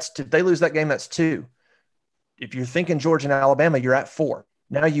because if they lose that game, that's 2. If you're thinking Georgia and Alabama, you're at 4.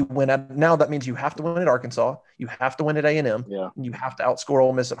 Now you win. Now that means you have to win at Arkansas. You have to win at A&M. Yeah. And you have to outscore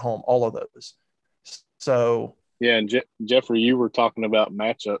Ole Miss at home. All of those. So yeah, and Jeffrey, you were talking about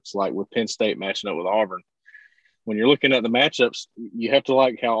matchups like with Penn State matching up with Auburn. When you're looking at the matchups, you have to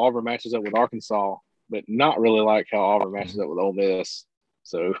like how Auburn matches up with Arkansas, but not really like how Auburn matches up with Ole Miss.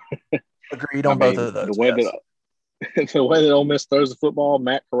 So agreed on both of those. The way that Ole Miss throws the football,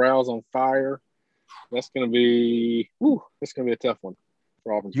 Matt Corral's on fire. That's going to be a tough one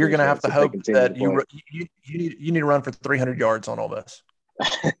for Auburn. You're going to have to hope that you need to run for 300 yards on Ole Miss.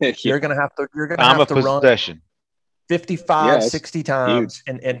 You're going to have to run 55, 60 times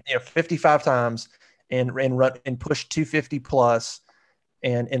and 55 times and run and push 250 plus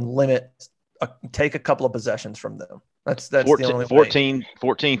and limit take a couple of possessions from them. That's 14, the only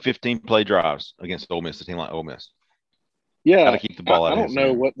 14, 15 play drives against Ole Miss, a team like Ole Miss. Yeah. Got to keep the ball out. I don't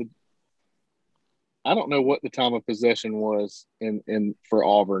know what the time of possession was in for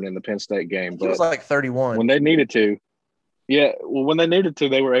Auburn in the Penn State game, but it was like 31 when they needed to. Yeah, well, when they needed to,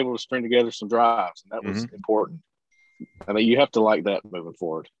 they were able to string together some drives, and that was important. I mean, you have to like that moving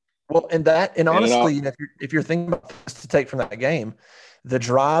forward. Well, and honestly, if you're thinking about this to take from that game, the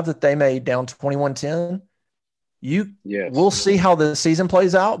drive that they made down 21-10, we'll see how the season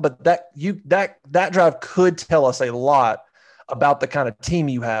plays out, but that drive could tell us a lot about the kind of team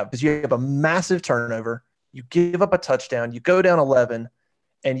you have because you have a massive turnover, you give up a touchdown, you go down 11,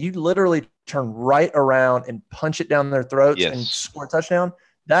 and you literally turn right around and punch it down their throats and score a touchdown.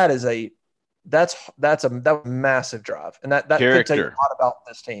 That's a massive drive, and that could tell you a lot about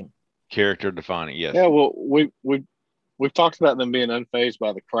this team. Character defining, yes. Yeah, well, we've talked about them being unfazed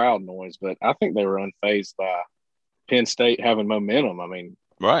by the crowd noise, but I think they were unfazed by Penn State having momentum. I mean,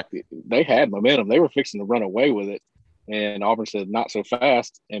 right? They had momentum; they were fixing to run away with it, and Auburn said not so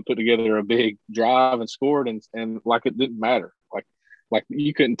fast and put together a big drive and scored, and like it didn't matter. Like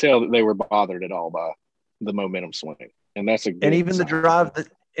you couldn't tell that they were bothered at all by the momentum swing, and that's a good and even the drive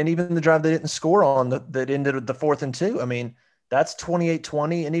they didn't score on that ended with the 4th and 2. I mean, that's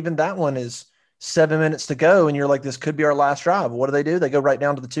 28-20, and even that one is 7 minutes to go, and you're like, this could be our last drive. What do? They go right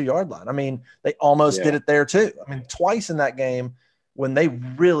down to the 2-yard line. I mean, they almost did it there too. I mean, twice in that game when they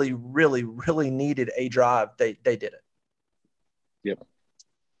really, really, really needed a drive, they did it. Yep.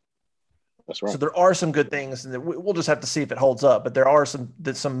 That's right. So there are some good things, and we'll just have to see if it holds up. But there are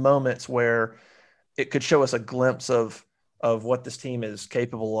some moments where it could show us a glimpse of what this team is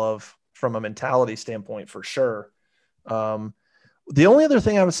capable of from a mentality standpoint, for sure. The only other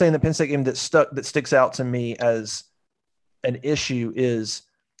thing I would say in the Penn State game that sticks out to me as an issue is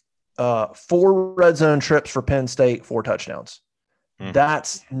 4 red zone trips for Penn State, 4 touchdowns.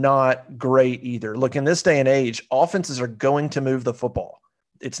 That's not great either. Look, in this day and age, offenses are going to move the football.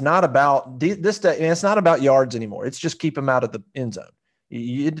 It's not about this day. It's not about yards anymore. It's just keep them out of the end zone.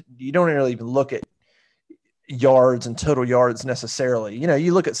 You don't really even look at yards and total yards necessarily.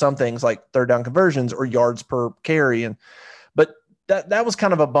 You look at some things like third down conversions or yards per carry, but that was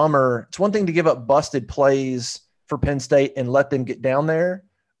kind of a bummer. It's one thing to give up busted plays for Penn State and let them get down there,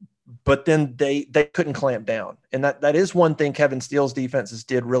 but then they couldn't clamp down. And that is one thing Kevin Steele's defenses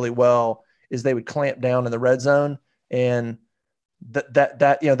did really well is they would clamp down in the red zone, and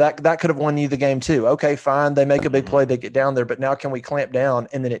that could have won you the game too. Okay, fine. They make a big play, they get down there, but now can we clamp down?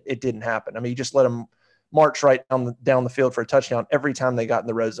 And then it didn't happen. I mean, you just let them march right down the field for a touchdown every time they got in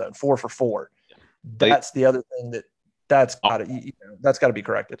the red zone, 4 for 4. That's the other thing that's got to be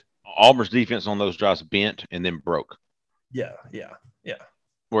corrected. Auburn's defense on those drives bent and then broke. Yeah.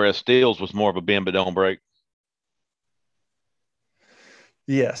 Whereas Steele's was more of a bend but don't break.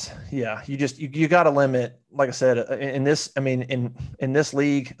 Yes. Yeah. You got to limit, like I said, in this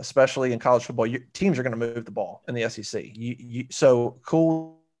league, especially in college football, teams are going to move the ball in the SEC. So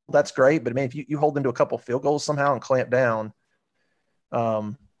cool. That's great. But man, if you hold them to a couple field goals somehow and clamp down,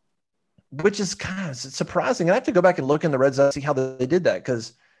 which is kind of surprising. And I have to go back and look in the red zone, see how they did that.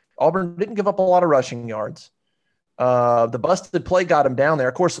 Cause Auburn didn't give up a lot of rushing yards. The busted play got him down there.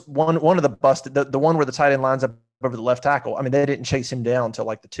 Of course, one of the busted, the one where the tight end lines up over the left tackle. I mean, they didn't chase him down to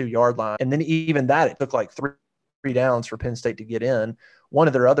like the 2-yard line. And then even that, it took like three downs for Penn State to get in. One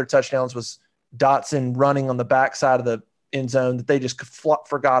of their other touchdowns was Dotson running on the backside of the end zone that they just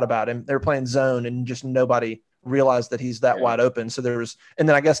forgot about him. They were playing zone and just nobody realized that he's that wide open. So and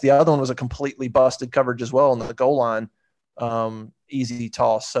then I guess the other one was a completely busted coverage as well on the goal line. Easy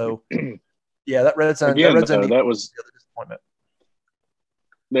toss. So yeah, that red zone, again, that was the disappointment.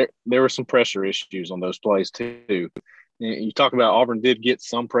 There were some pressure issues on those plays too. You talk about Auburn did get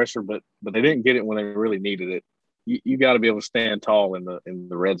some pressure, but they didn't get it when they really needed it. You got to be able to stand tall in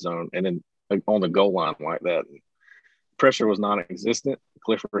the red zone and then on the goal line like that. Pressure was non-existent.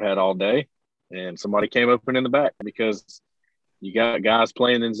 Clifford had all day, and somebody came open in the back because you got guys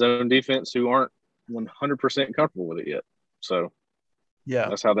playing in zone defense who aren't 100% comfortable with it yet. So yeah,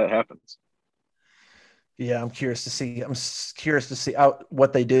 that's how that happens. Yeah, I'm curious to see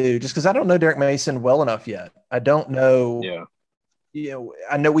what they do, just because I don't know Derek Mason well enough yet. I don't know. Yeah.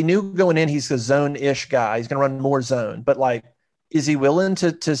 I know we knew going in he's a zone-ish guy. He's going to run more zone. But, like, is he willing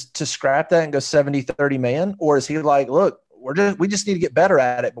to scrap that and go 70-30 man? Or is he like, look, we just need to get better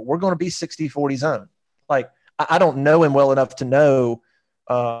at it, but we're going to be 60-40 zone? Like, I don't know him well enough to know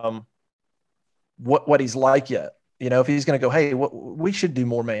what he's like yet. You know, if he's going to go, hey, we should do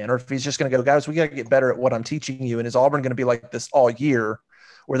more man, or if he's just going to go, guys, we got to get better at what I'm teaching you. And is Auburn going to be like this all year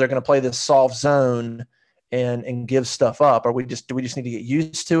where they're going to play this soft zone and give stuff up? Or do we just need to get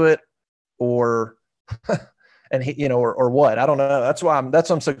used to it, or or what? I don't know. That's why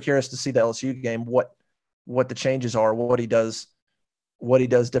I'm so curious to see the LSU game, what the changes are, what he does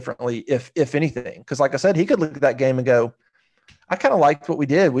differently, if anything. Because like I said, he could look at that game and go, I kind of liked what we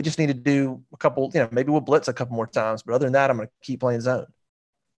did. We just need to do a couple, maybe we'll blitz a couple more times. But other than that, I'm going to keep playing zone.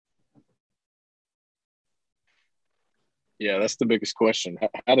 Yeah, that's the biggest question.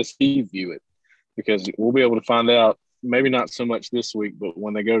 How does he view it? Because we'll be able to find out, maybe not so much this week, but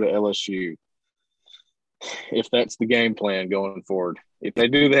when they go to LSU, if that's the game plan going forward. If they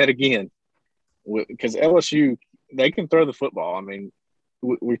do that again, because LSU, they can throw the football. I mean,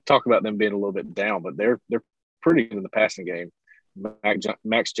 we talk about them being a little bit down, but they're pretty good in the passing game.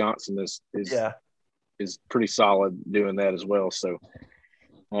 Max Johnson is pretty solid doing that as well. So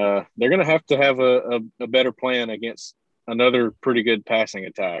they're going to have a better plan against another pretty good passing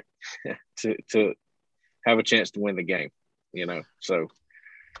attack to have a chance to win the game. So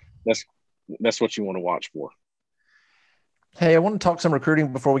that's what you want to watch for. Hey, I want to talk some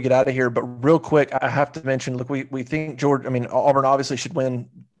recruiting before we get out of here, but real quick, I have to mention, look, we think Auburn obviously should win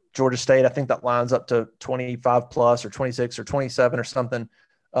Georgia State. I think that lines up to 25 plus or 26 or 27 or something.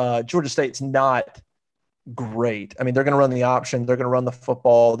 Georgia State's not great. I mean, they're going to run the option. They're going to run the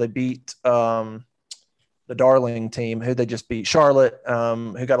football. They beat the Darling team, who they just beat, Charlotte,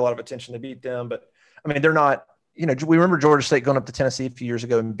 who got a lot of attention. They beat them. But, I mean, they're not – we remember Georgia State going up to Tennessee a few years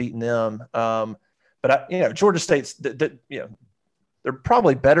ago and beating them. But Georgia State's they're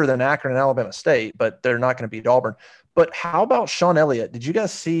probably better than Akron and Alabama State, but they're not going to beat Auburn. But how about Sean Elliott? Did you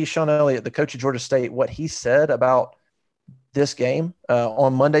guys see Sean Elliott, the coach of Georgia State, what he said about this game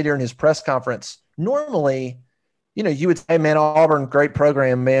on Monday during his press conference? Normally, you would say, man, Auburn, great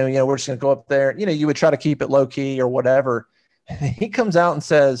program, man. We're just going to go up there. You would try to keep it low key or whatever. He comes out and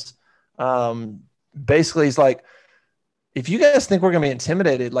says, basically, he's like, if you guys think we're going to be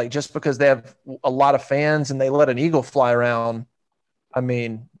intimidated, like just because they have a lot of fans and they let an eagle fly around, I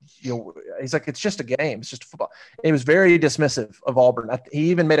mean, he's like, it's just a game. It's just football. He was very dismissive of Auburn. He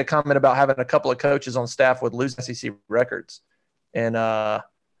even made a comment about having a couple of coaches on staff with lose SEC records. And I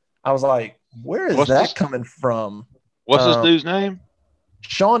was like, where is that coming from? What's this dude's name?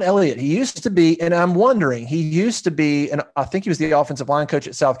 Sean Elliott. He used to be, and I'm wondering, and I think he was the offensive line coach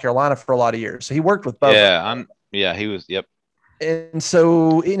at South Carolina for a lot of years. So he worked with both. Yeah, he was. Yep. And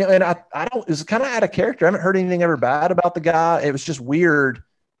so, and I don't, it was kind of out of character. I haven't heard anything ever bad about the guy. It was just weird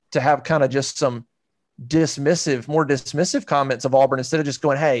to have kind of just some more dismissive comments of Auburn instead of just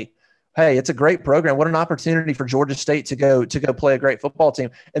going, hey, it's a great program. What an opportunity for Georgia State to go play a great football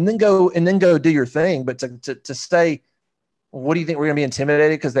team and then go do your thing. But to say, what do you think, we're going to be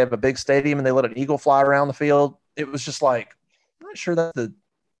intimidated because they have a big stadium and they let an eagle fly around the field? It was just like, I'm not sure that's the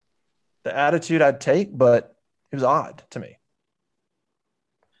attitude I'd take, but it was odd to me.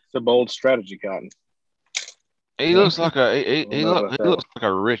 It's a bold strategy, Cotton. He looks like he looks like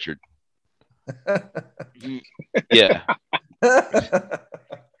a Richard. Yeah.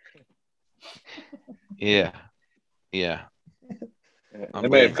 Yeah. They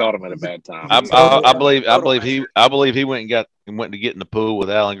may have caught him at a bad time. I believe he went to get in the pool with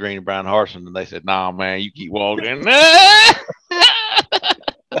Alan Green and Brian Harsin, and they said, "Nah, man, you keep walking."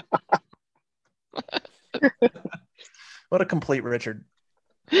 What a complete Richard.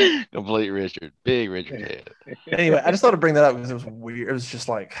 Complete Richard. Big Richard head. Anyway, I just thought to bring that up because it was weird. It was just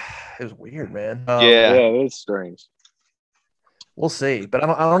like, it was weird, man. Yeah, it's strange. We'll see, but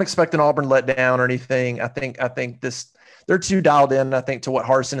I don't expect an Auburn letdown or anything. I think they're too dialed in, I think, to what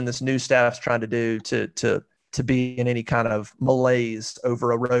Harsin and this new staff's trying to do to be in any kind of malaise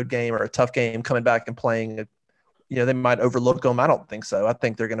over a road game or a tough game coming back and playing. They might overlook them. I don't think so. I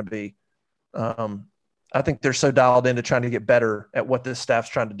think they're going to be I think they're so dialed into trying to get better at what this staff's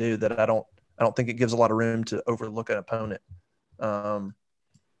trying to do that I don't think it gives a lot of room to overlook an opponent.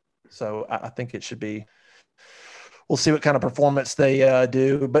 So I think it should be. We'll see what kind of performance they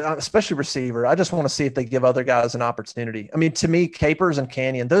do, but especially receiver. I just want to see if they give other guys an opportunity. I mean, to me, Capers and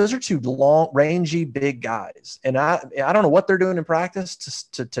Canyon, those are two long, rangy, big guys, and I don't know what they're doing in practice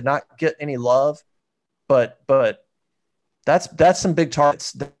to not get any love, but that's some big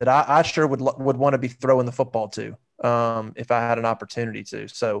targets that I sure would want to be throwing the football to if I had an opportunity to.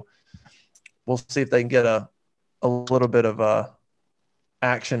 So we'll see if they can get a little bit of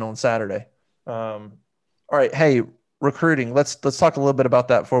action on Saturday. All right, hey, recruiting. Let's talk a little bit about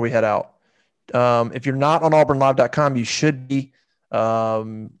that before we head out. If you're not on auburnlive.com, you should be.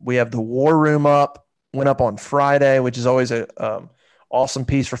 We have the War Room went up on Friday, which is always a awesome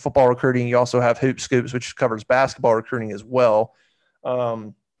piece for football recruiting. You also have Hoop Scoops, which covers basketball recruiting as well.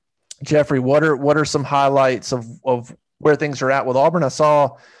 Jeffrey, what are some highlights of where things are at with Auburn? I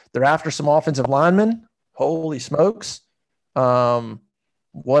saw they're after some offensive linemen. Holy smokes.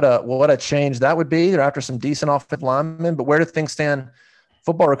 What a change that would be. They're after some decent offensive linemen, but where do things stand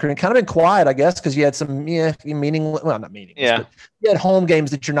football recruiting? Kind of been quiet, I guess, because you had some not meaningless, but you had home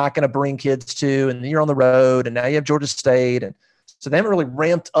games that you're not going to bring kids to, and you're on the road, and now you have Georgia State, and so they haven't really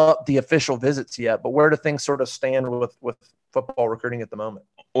ramped up the official visits yet. But where do things sort of stand with football recruiting at the moment?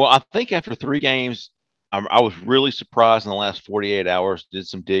 Well, I think after 3 games, I was really surprised in the last 48 hours, did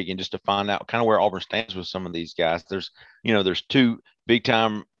some digging just to find out kind of where Auburn stands with some of these guys. There's 2 big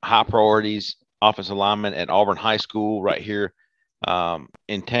time high priorities offensive linemen at Auburn High School right here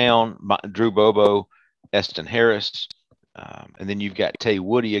in town, Drew Bobo, Eston Harris. And then you've got Tay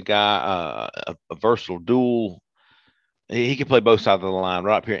Woody, a guy, a versatile dual. He can play both sides of the line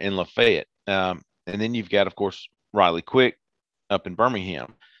right up here in Lafayette. And then you've got, of course, Riley Quick up in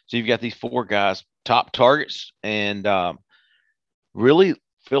Birmingham. So you've got these 4 guys, top targets, and really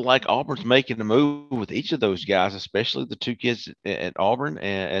feel like Auburn's making a move with each of those guys, especially the 2 kids at Auburn,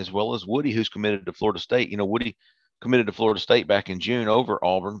 as well as Woody, who's committed to Florida State. Woody committed to Florida State back in June over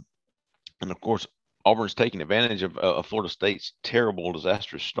Auburn. And, of course, Auburn's taking advantage of Florida State's terrible,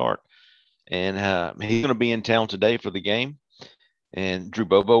 disastrous start. And he's going to be in town today for the game. And Drew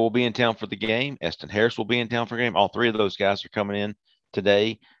Bobo will be in town for the game. Eston Harris will be in town for the game. All 3 of those guys are coming in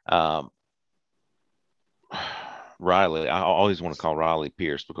today. Riley, I always want to call Riley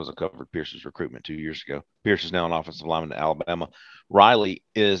Pierce because I covered Pierce's recruitment 2 years ago. Pierce is now an offensive lineman at Alabama. Riley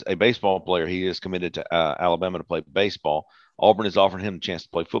is a baseball player. He is committed to Alabama to play baseball. Auburn is offering him a chance to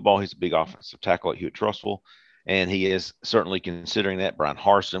play football. He's a big offensive tackle at Hewitt-Trussville, and he is certainly considering that. Brian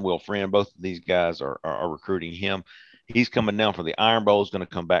Harsin, Will Friend, both of these guys are recruiting him. He's coming down for the Iron Bowl. Is going to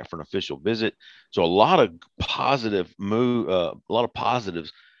come back for an official visit. So a lot of positive a lot of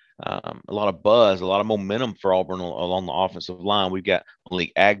positives. A lot of buzz, a lot of momentum for Auburn along the offensive line. We've got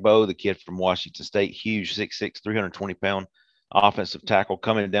Malik Agbo, the kid from Washington State, huge 6'6", 320-pound offensive tackle,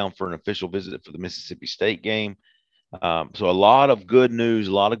 coming down for an official visit for the Mississippi State game. So a lot of good news,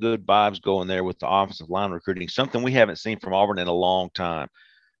 a lot of good vibes going there with the offensive line recruiting, something we haven't seen from Auburn in a long time.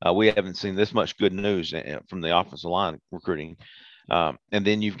 We haven't seen this much good news from the offensive line recruiting. And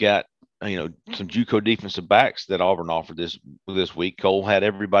then you've got some JUCO defensive backs that Auburn offered this week. Cole had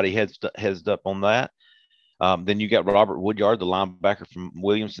everybody heads up on that. Then you got Robert Woodyard, the linebacker from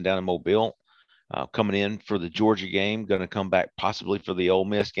Williamson down in Mobile, coming in for the Georgia game, going to come back possibly for the Ole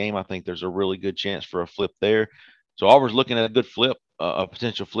Miss game. I think there's a really good chance for a flip there. So Auburn's looking at a good flip, a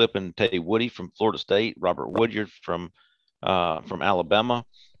potential flip in Tay Woody from Florida State, Robert Woodyard from Alabama,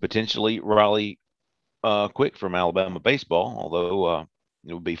 potentially Riley quick from Alabama baseball, although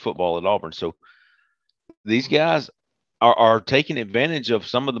it would be football at Auburn. So these guys are taking advantage of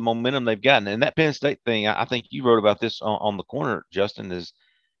some of the momentum they've gotten. And that Penn State thing, I think you wrote about this on the corner, Justin, is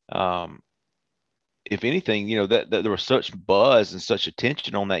if anything, that there was such buzz and such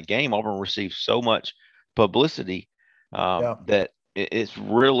attention on that game. Auburn received so much publicity that it's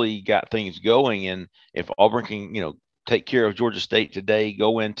really got things going. And if Auburn can, take care of Georgia State today,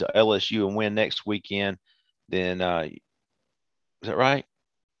 go into LSU and win next weekend, then is that right?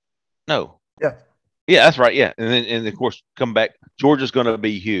 No. Yeah. Yeah, that's right. Yeah. And of course, come back. Georgia's going to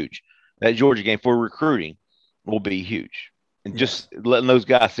be huge. That Georgia game for recruiting will be huge. And just letting those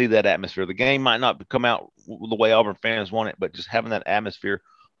guys see that atmosphere. The game might not come out the way Auburn fans want it, but just having that atmosphere,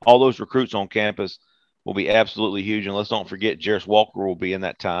 all those recruits on campus will be absolutely huge. And let's don't forget, Jarris Walker will be in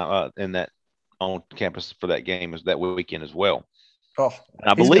that time on campus for that game that weekend as well. Oh,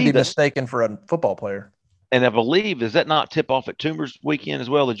 and I he's believe going to be mistaken for a football player. And I believe, is that not tip off at Toomer's weekend as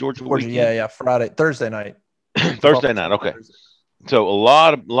well, the Georgia weekend? Yeah, Thursday night. Thursday night, okay. So a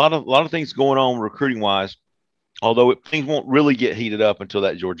lot of things going on recruiting wise, although things won't really get heated up until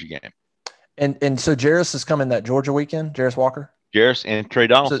that Georgia game. And so Jarris is coming that Georgia weekend, Jarris Walker? Jarris and Trey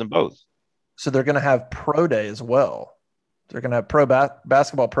Donaldson both. So they're going to have pro day as well. They're going to have pro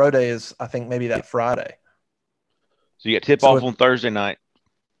basketball pro day is, I think, maybe that Friday. So you got tip off on Thursday night,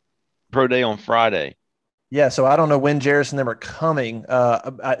 pro day on Friday. Yeah, so I don't know when Jarris and them are coming.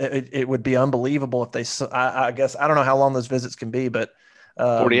 It would be unbelievable if they – I guess I don't know how long those visits can be, but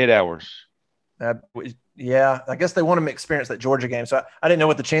 48 hours. Yeah, I guess they want them to experience that Georgia game. So I didn't know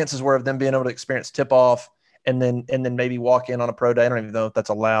what the chances were of them being able to experience tip-off and then maybe walk in on a pro day. I don't even know if that's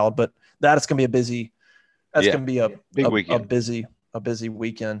allowed, but that's going to be a busy – that's going to be a big weekend. A busy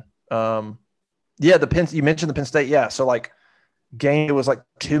weekend. You mentioned the Penn State. Yeah, so like – game, it was like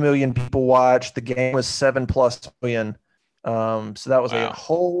 2 million people watched. The game was 7+ million. So that was a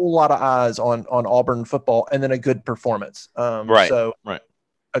whole lot of eyes on Auburn football, and then a good performance. Right. So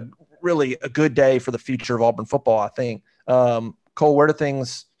really a good day for the future of Auburn football, I think. Cole, where do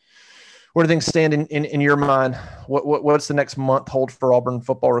things stand in your mind? What's the next month hold for Auburn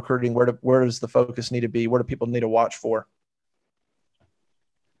football recruiting? Where does the focus need to be? Where do people need to watch for?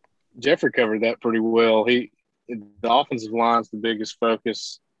 Jeffrey covered that pretty well. The offensive line is the biggest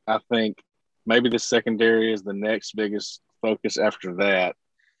focus. I think maybe the secondary is the next biggest focus after that.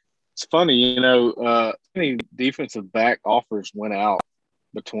 It's funny, many defensive back offers went out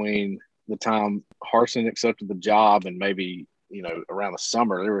between the time Harsin accepted the job and maybe, around the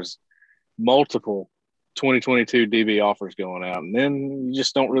summer. There was multiple 2022 DB offers going out, and then you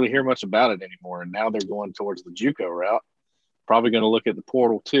just don't really hear much about it anymore. And now they're going towards the JUCO route. Probably going to look at the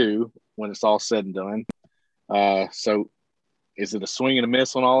portal too when it's all said and done. So is it a swing and a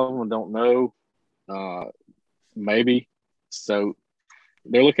miss on all of them? I don't know. Maybe. So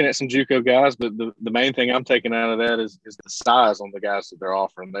they're looking at some JUCO guys, but the main thing I'm taking out of that is the size on the guys that they're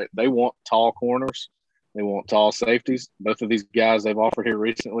offering. They want tall corners. They want tall safeties. Both of these guys they've offered here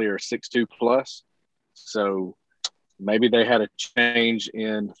recently are 6'2 plus. So maybe they had a change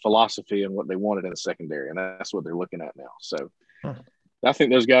in philosophy and what they wanted in the secondary, and that's what they're looking at now. So I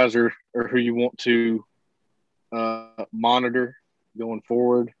think those guys are who you want to monitor going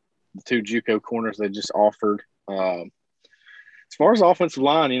forward. The 2 JUCO corners they just offered. As far as offensive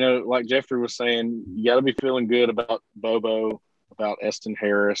line, like Jeffrey was saying, you got to be feeling good about Bobo, about Eston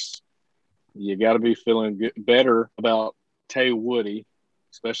Harris. You got to be feeling better about Tay Woody,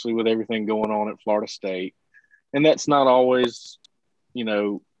 especially with everything going on at Florida State. And that's not always,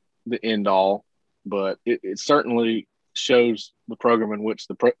 the end all, but it certainly shows the program in which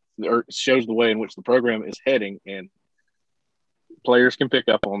shows the way in which the program is heading, and players can pick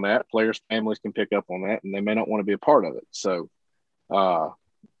up on that. Players' families can pick up on that, and they may not want to be a part of it. So,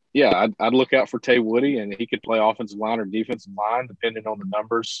 I'd look out for Tay Woody, and he could play offensive line or defensive line, depending on the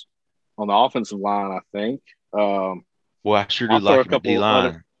numbers on the offensive line, I think. Well, I sure do like him at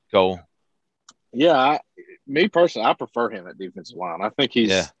D-line. Go. Yeah, me personally, I prefer him at defensive line. I think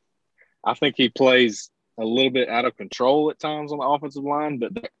he plays a little bit out of control at times on the offensive line,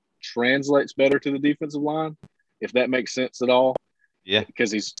 but that translates better to the defensive line, if that makes sense at all. Yeah,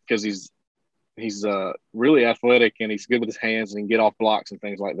 because he's really athletic, and he's good with his hands, and he can get off blocks and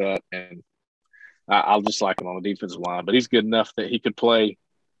things like that. And I'll just like him on the defensive line, but he's good enough that he could play,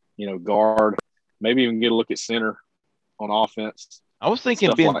 guard, maybe even get a look at center on offense. I was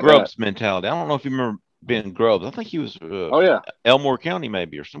thinking Ben Grubbs' mentality. I don't know if you remember Ben Grubbs. I think he was Elmore County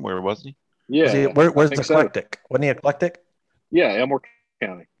maybe, or somewhere, wasn't he? Yeah. Where's the Eclectic? So. Wasn't he Eclectic? Yeah, Elmore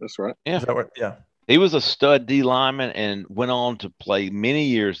County. That's right. Yeah. He was a stud D lineman and went on to play many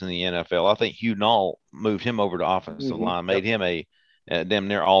years in the NFL. I think Hugh Null moved him over to offensive line, made him a damn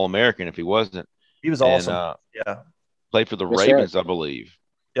near All-American if he wasn't. He was And, awesome. Yeah. Played for the That's Ravens, I believe.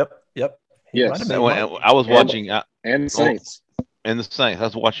 Yep. He might Yes. have made I was watching And the Saints. in the Saints. I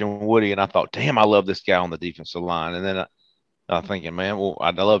was watching Woody, and I thought, damn, I love this guy on the defensive line. And then I was thinking, man, well,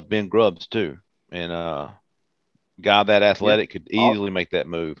 I love Ben Grubbs too. And guy that athletic could easily make that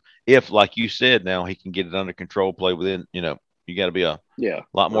move. If, like you said, now he can get it under control, play within, you got to be a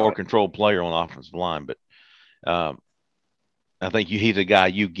lot more controlled player on the offensive line. But I think he's a guy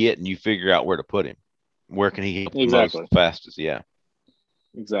you get and you figure out where to put him. Where can he help the most fastest? Yeah.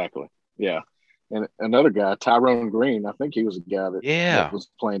 Exactly. Yeah. And another guy, Tyrone Green, I think he was a guy that was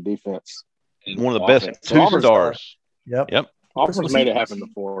playing defense. One of the best two-stars. Yep. Auburn's made it happen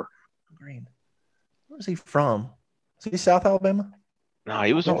before. Green. Where's he from? Is he South Alabama? No,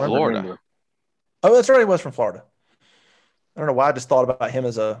 he was from Florida. Oh, that's right. He was from Florida. I don't know why I just thought about him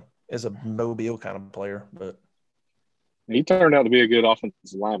as a Mobile kind of player, but he turned out to be a good offensive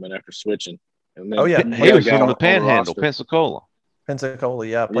lineman after switching. And he then was from the Panhandle, Pensacola.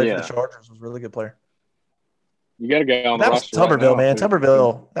 Yeah. Played for the Chargers. Was a really good player. You got to go on that the was roster. Tuberville, right man. now.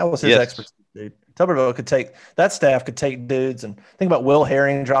 Tuberville, that was his expertise, dude. Tuberville that staff could take dudes and think about Will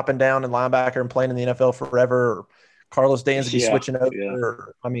Herring dropping down in linebacker and playing in the NFL forever, or Carlos Dansby switching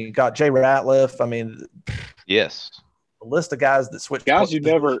over. Or, got Jay Ratliff. Yes. The list of guys that switch. Guys you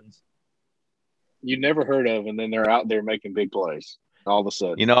never heard of, and then they're out there making big plays all of a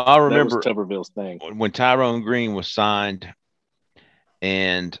sudden. I remember that was Tuberville's thing. When Tyrone Green was signed,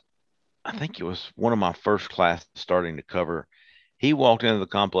 and I think it was one of my first class starting to cover. He walked into the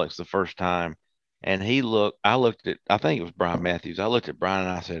complex the first time, and I think it was Brian Matthews. I looked at Brian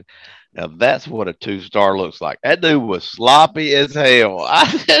and I said, now that's what a two-star looks like. That dude was sloppy as hell. I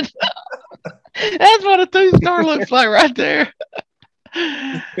said, that's what a two-star looks like right there.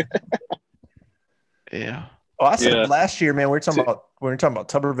 Yeah. Oh, I said last year, man, we were talking about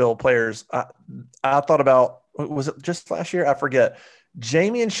Tuberville players. I thought about, was it just last year? I forget.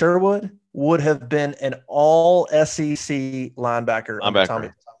 Jamie and Sherwood would have been an all SEC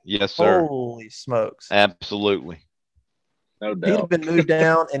linebacker. Yes, sir. Holy smokes. Absolutely. No doubt. He'd have been moved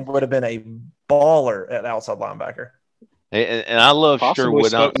down and would have been a baller at outside linebacker. And I love Possibly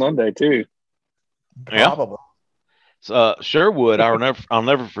Sherwood. Monday too. Probably. So Sherwood, I'll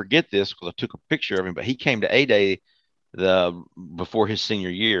never forget this because I took a picture of him. But he came to A-Day before his senior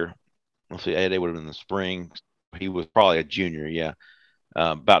year. Let's see, A-Day would have been in the spring. He was probably a junior,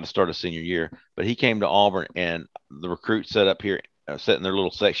 about to start a senior year. But he came to Auburn, and the recruit set up here, sat in their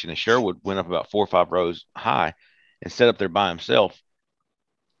little section, and Sherwood went up about 4 or 5 rows high and sat up there by himself.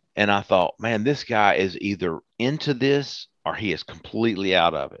 And I thought, man, this guy is either into this or he is completely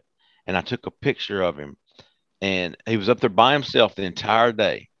out of it. And I took a picture of him, and he was up there by himself the entire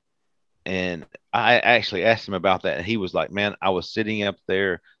day. And I actually asked him about that, and he was like, man, I was sitting up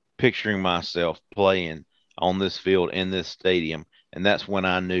there picturing myself playing on this field in this stadium, and that's when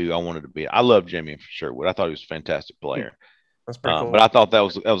I knew I wanted to be. I love Jimmy Sherwood. I thought he was a fantastic player. That's pretty cool. But I thought that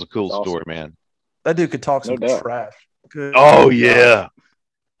was a cool story, man. That dude could talk some trash. Good. Oh yeah,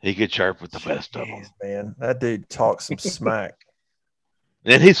 he could chirp with the best of them. Man, that dude talks some smack.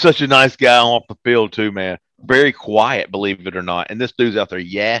 And he's such a nice guy off the field too, man. Very quiet, believe it or not. And this dude's out there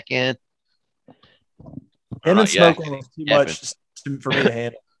yakking. Him and Smoke was too much for me to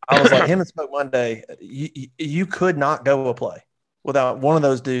handle. I was like, him and Smoke Monday, you could not go a play without one of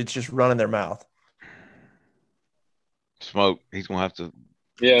those dudes just running their mouth. Smoke, he's going to have to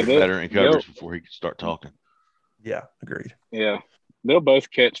get better in coverage before he can start talking. Yeah, agreed. Yeah, they'll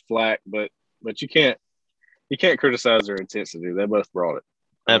both catch flack, but you can't criticize their intensity. They both brought it.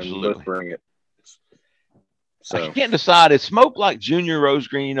 Absolutely, both bring it. So you can't decide. Is Smoke like Junior Rose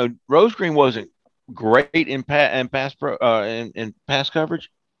Green? Rose Green wasn't great in pass coverage,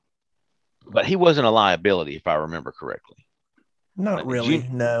 but he wasn't a liability, if I remember correctly. Not really.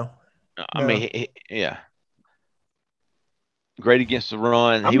 No. I mean, yeah. Great against the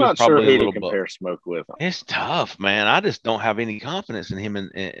run. I'm he was not probably sure a who little to compare Smoke with. It's tough, man. I just don't have any confidence in him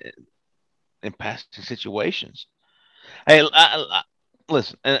in passing situations. Hey,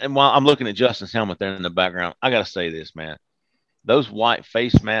 listen, and while I'm looking at Justin's helmet there in the background, I got to say this, man. Those white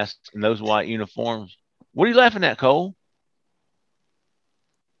face masks and those white uniforms. What are you laughing at, Cole?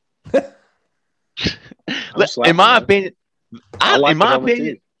 In my opinion,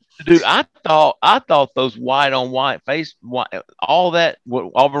 dude, I thought those white on white face, all that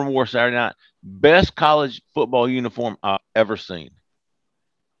what Auburn wore Saturday night, best college football uniform I've ever seen,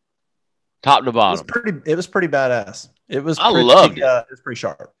 top to bottom. It was pretty badass. It was. I loved it. It was pretty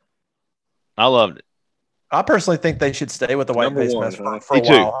sharp. I loved it. I personally think they should stay with the white Number face one, mask huh? for a Me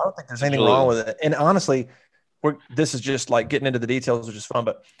too. while. I don't think there's anything wrong Absolutely. with it. And honestly, this is just like getting into the details, which is fun.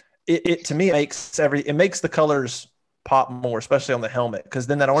 But it to me makes the colors pop more, especially on the helmet, because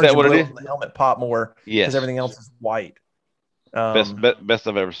then that orange and what it blue is? on the helmet pop more because Yes. everything else is white. Best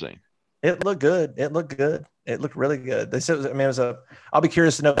I've ever seen. It looked good. It looked good. It looked really good. They said, it was I'll be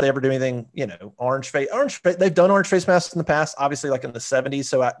curious to know if they ever do anything, orange face. They've done orange face masks in the past, obviously like in the 70s.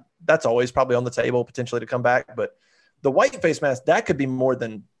 So that's always probably on the table potentially to come back. But the white face mask, that could be more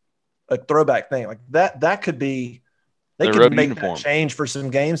than a throwback thing. Like that could be, they The could road make uniform. that change for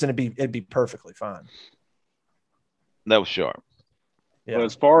some games and it'd be perfectly fine. That was sharp. Yeah. But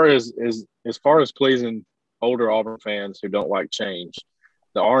as far as pleasing older Auburn fans who don't like change,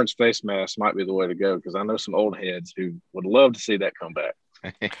 the orange face mask might be the way to go, because I know some old heads who would love to see that come back.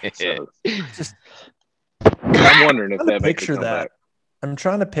 So I'm wondering if that makes it picture come that. back. I'm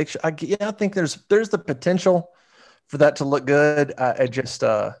trying to picture. I think there's the potential for that to look good. I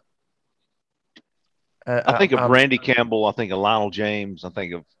think of Randy Campbell. I think of Lionel James. I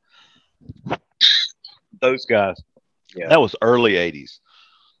think of those guys. Yeah. That was early 80s.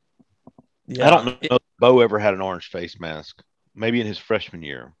 Yeah. I don't know if Bo ever had an orange face mask. Maybe in his freshman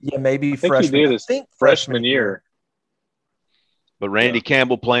year. Yeah, maybe I think freshman. he did his freshman year. But Randy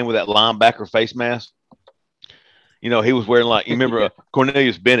Campbell playing with that linebacker face mask. He was wearing you remember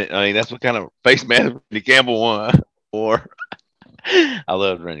Cornelius Bennett. I mean, that's what kind of face mask Randy Campbell won. Or I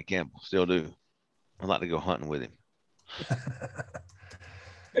loved Randy Campbell. Still do. I'd like to go hunting with him.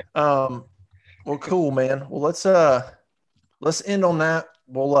 Well, cool, man. Well, let's end on that.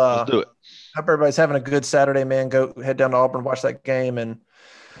 We'll Let's do it. Hope everybody's having a good Saturday, man. Go head down to Auburn, watch that game, and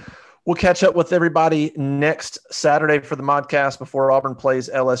we'll catch up with everybody next Saturday for the Modcast before Auburn plays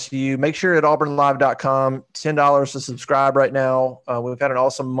LSU. Make sure at auburnlive.com, $10 to subscribe right now. We've had an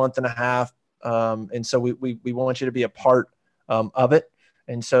awesome month and a half, and so we want you to be a part of it.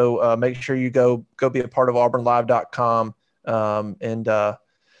 And so make sure you go be a part of auburnlive.com and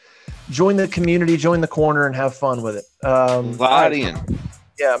join the community, join the corner, and have fun with it. Slide in.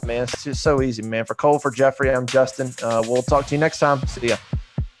 Yeah, man. It's just so easy, man. For Cole, for Jeffrey, I'm Justin. We'll talk to you next time. See ya.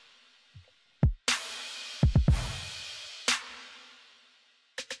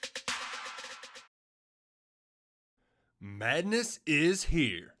 Madness is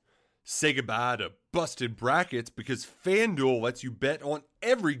here. Say goodbye to busted brackets because FanDuel lets you bet on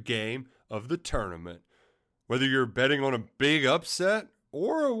every game of the tournament. Whether you're betting on a big upset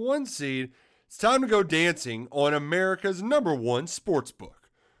or a one seed, it's time to go dancing on America's #1 sportsbook.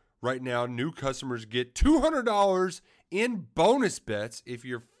 Right now, new customers get $200 in bonus bets if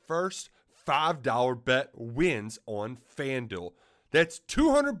your first $5 bet wins on FanDuel. That's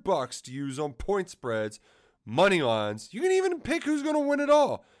 $200 to use on point spreads, money lines. You can even pick who's going to win it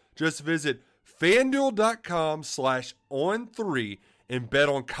all. Just visit FanDuel.com/on3 and bet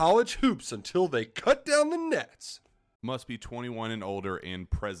on college hoops until they cut down the nets. Must be 21 and older and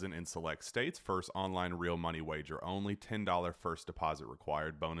present in select states. First online real money wager only. $10 first deposit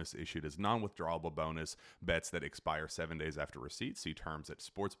required. Bonus issued as non-withdrawable bonus. Bets that expire 7 days after receipt. See terms at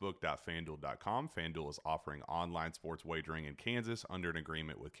sportsbook.fanduel.com. FanDuel is offering online sports wagering in Kansas under an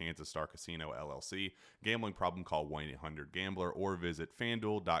agreement with Kansas Star Casino LLC. Gambling problem? Call 1-800-GAMBLER or visit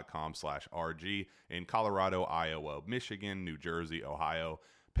fanduel.com/RG in Colorado, Iowa, Michigan, New Jersey, Ohio,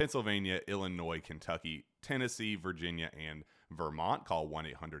 Pennsylvania, Illinois, Kentucky, Tennessee, Virginia, and Vermont. Call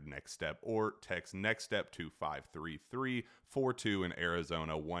 1-800-NEXT-STEP or text NEXT-STEP to 53342 in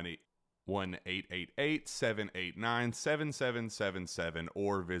Arizona, 1-888-789-7777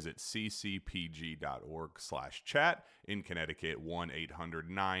 or visit ccpg.org/chat. In Connecticut,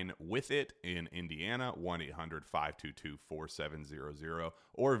 1-800-9-WITH-IT. In Indiana, 1-800-522-4700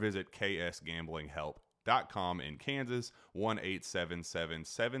 or visit ksgamblinghelp.com. In Kansas,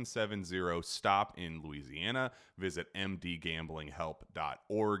 1-877-770-STOP in Louisiana. Visit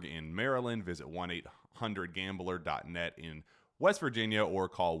mdgamblinghelp.org in Maryland. Visit 1-800-gambler.net in West Virginia or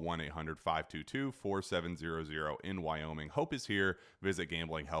call 1-800-522-4700 in Wyoming. Hope is here. Visit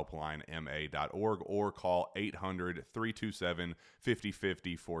gamblinghelplinema.org or call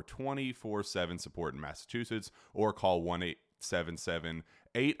 800-327-5050 for 24/7 support in Massachusetts or call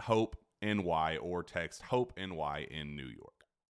 1-877-8-HOPE NY or text HOPE NY in New York.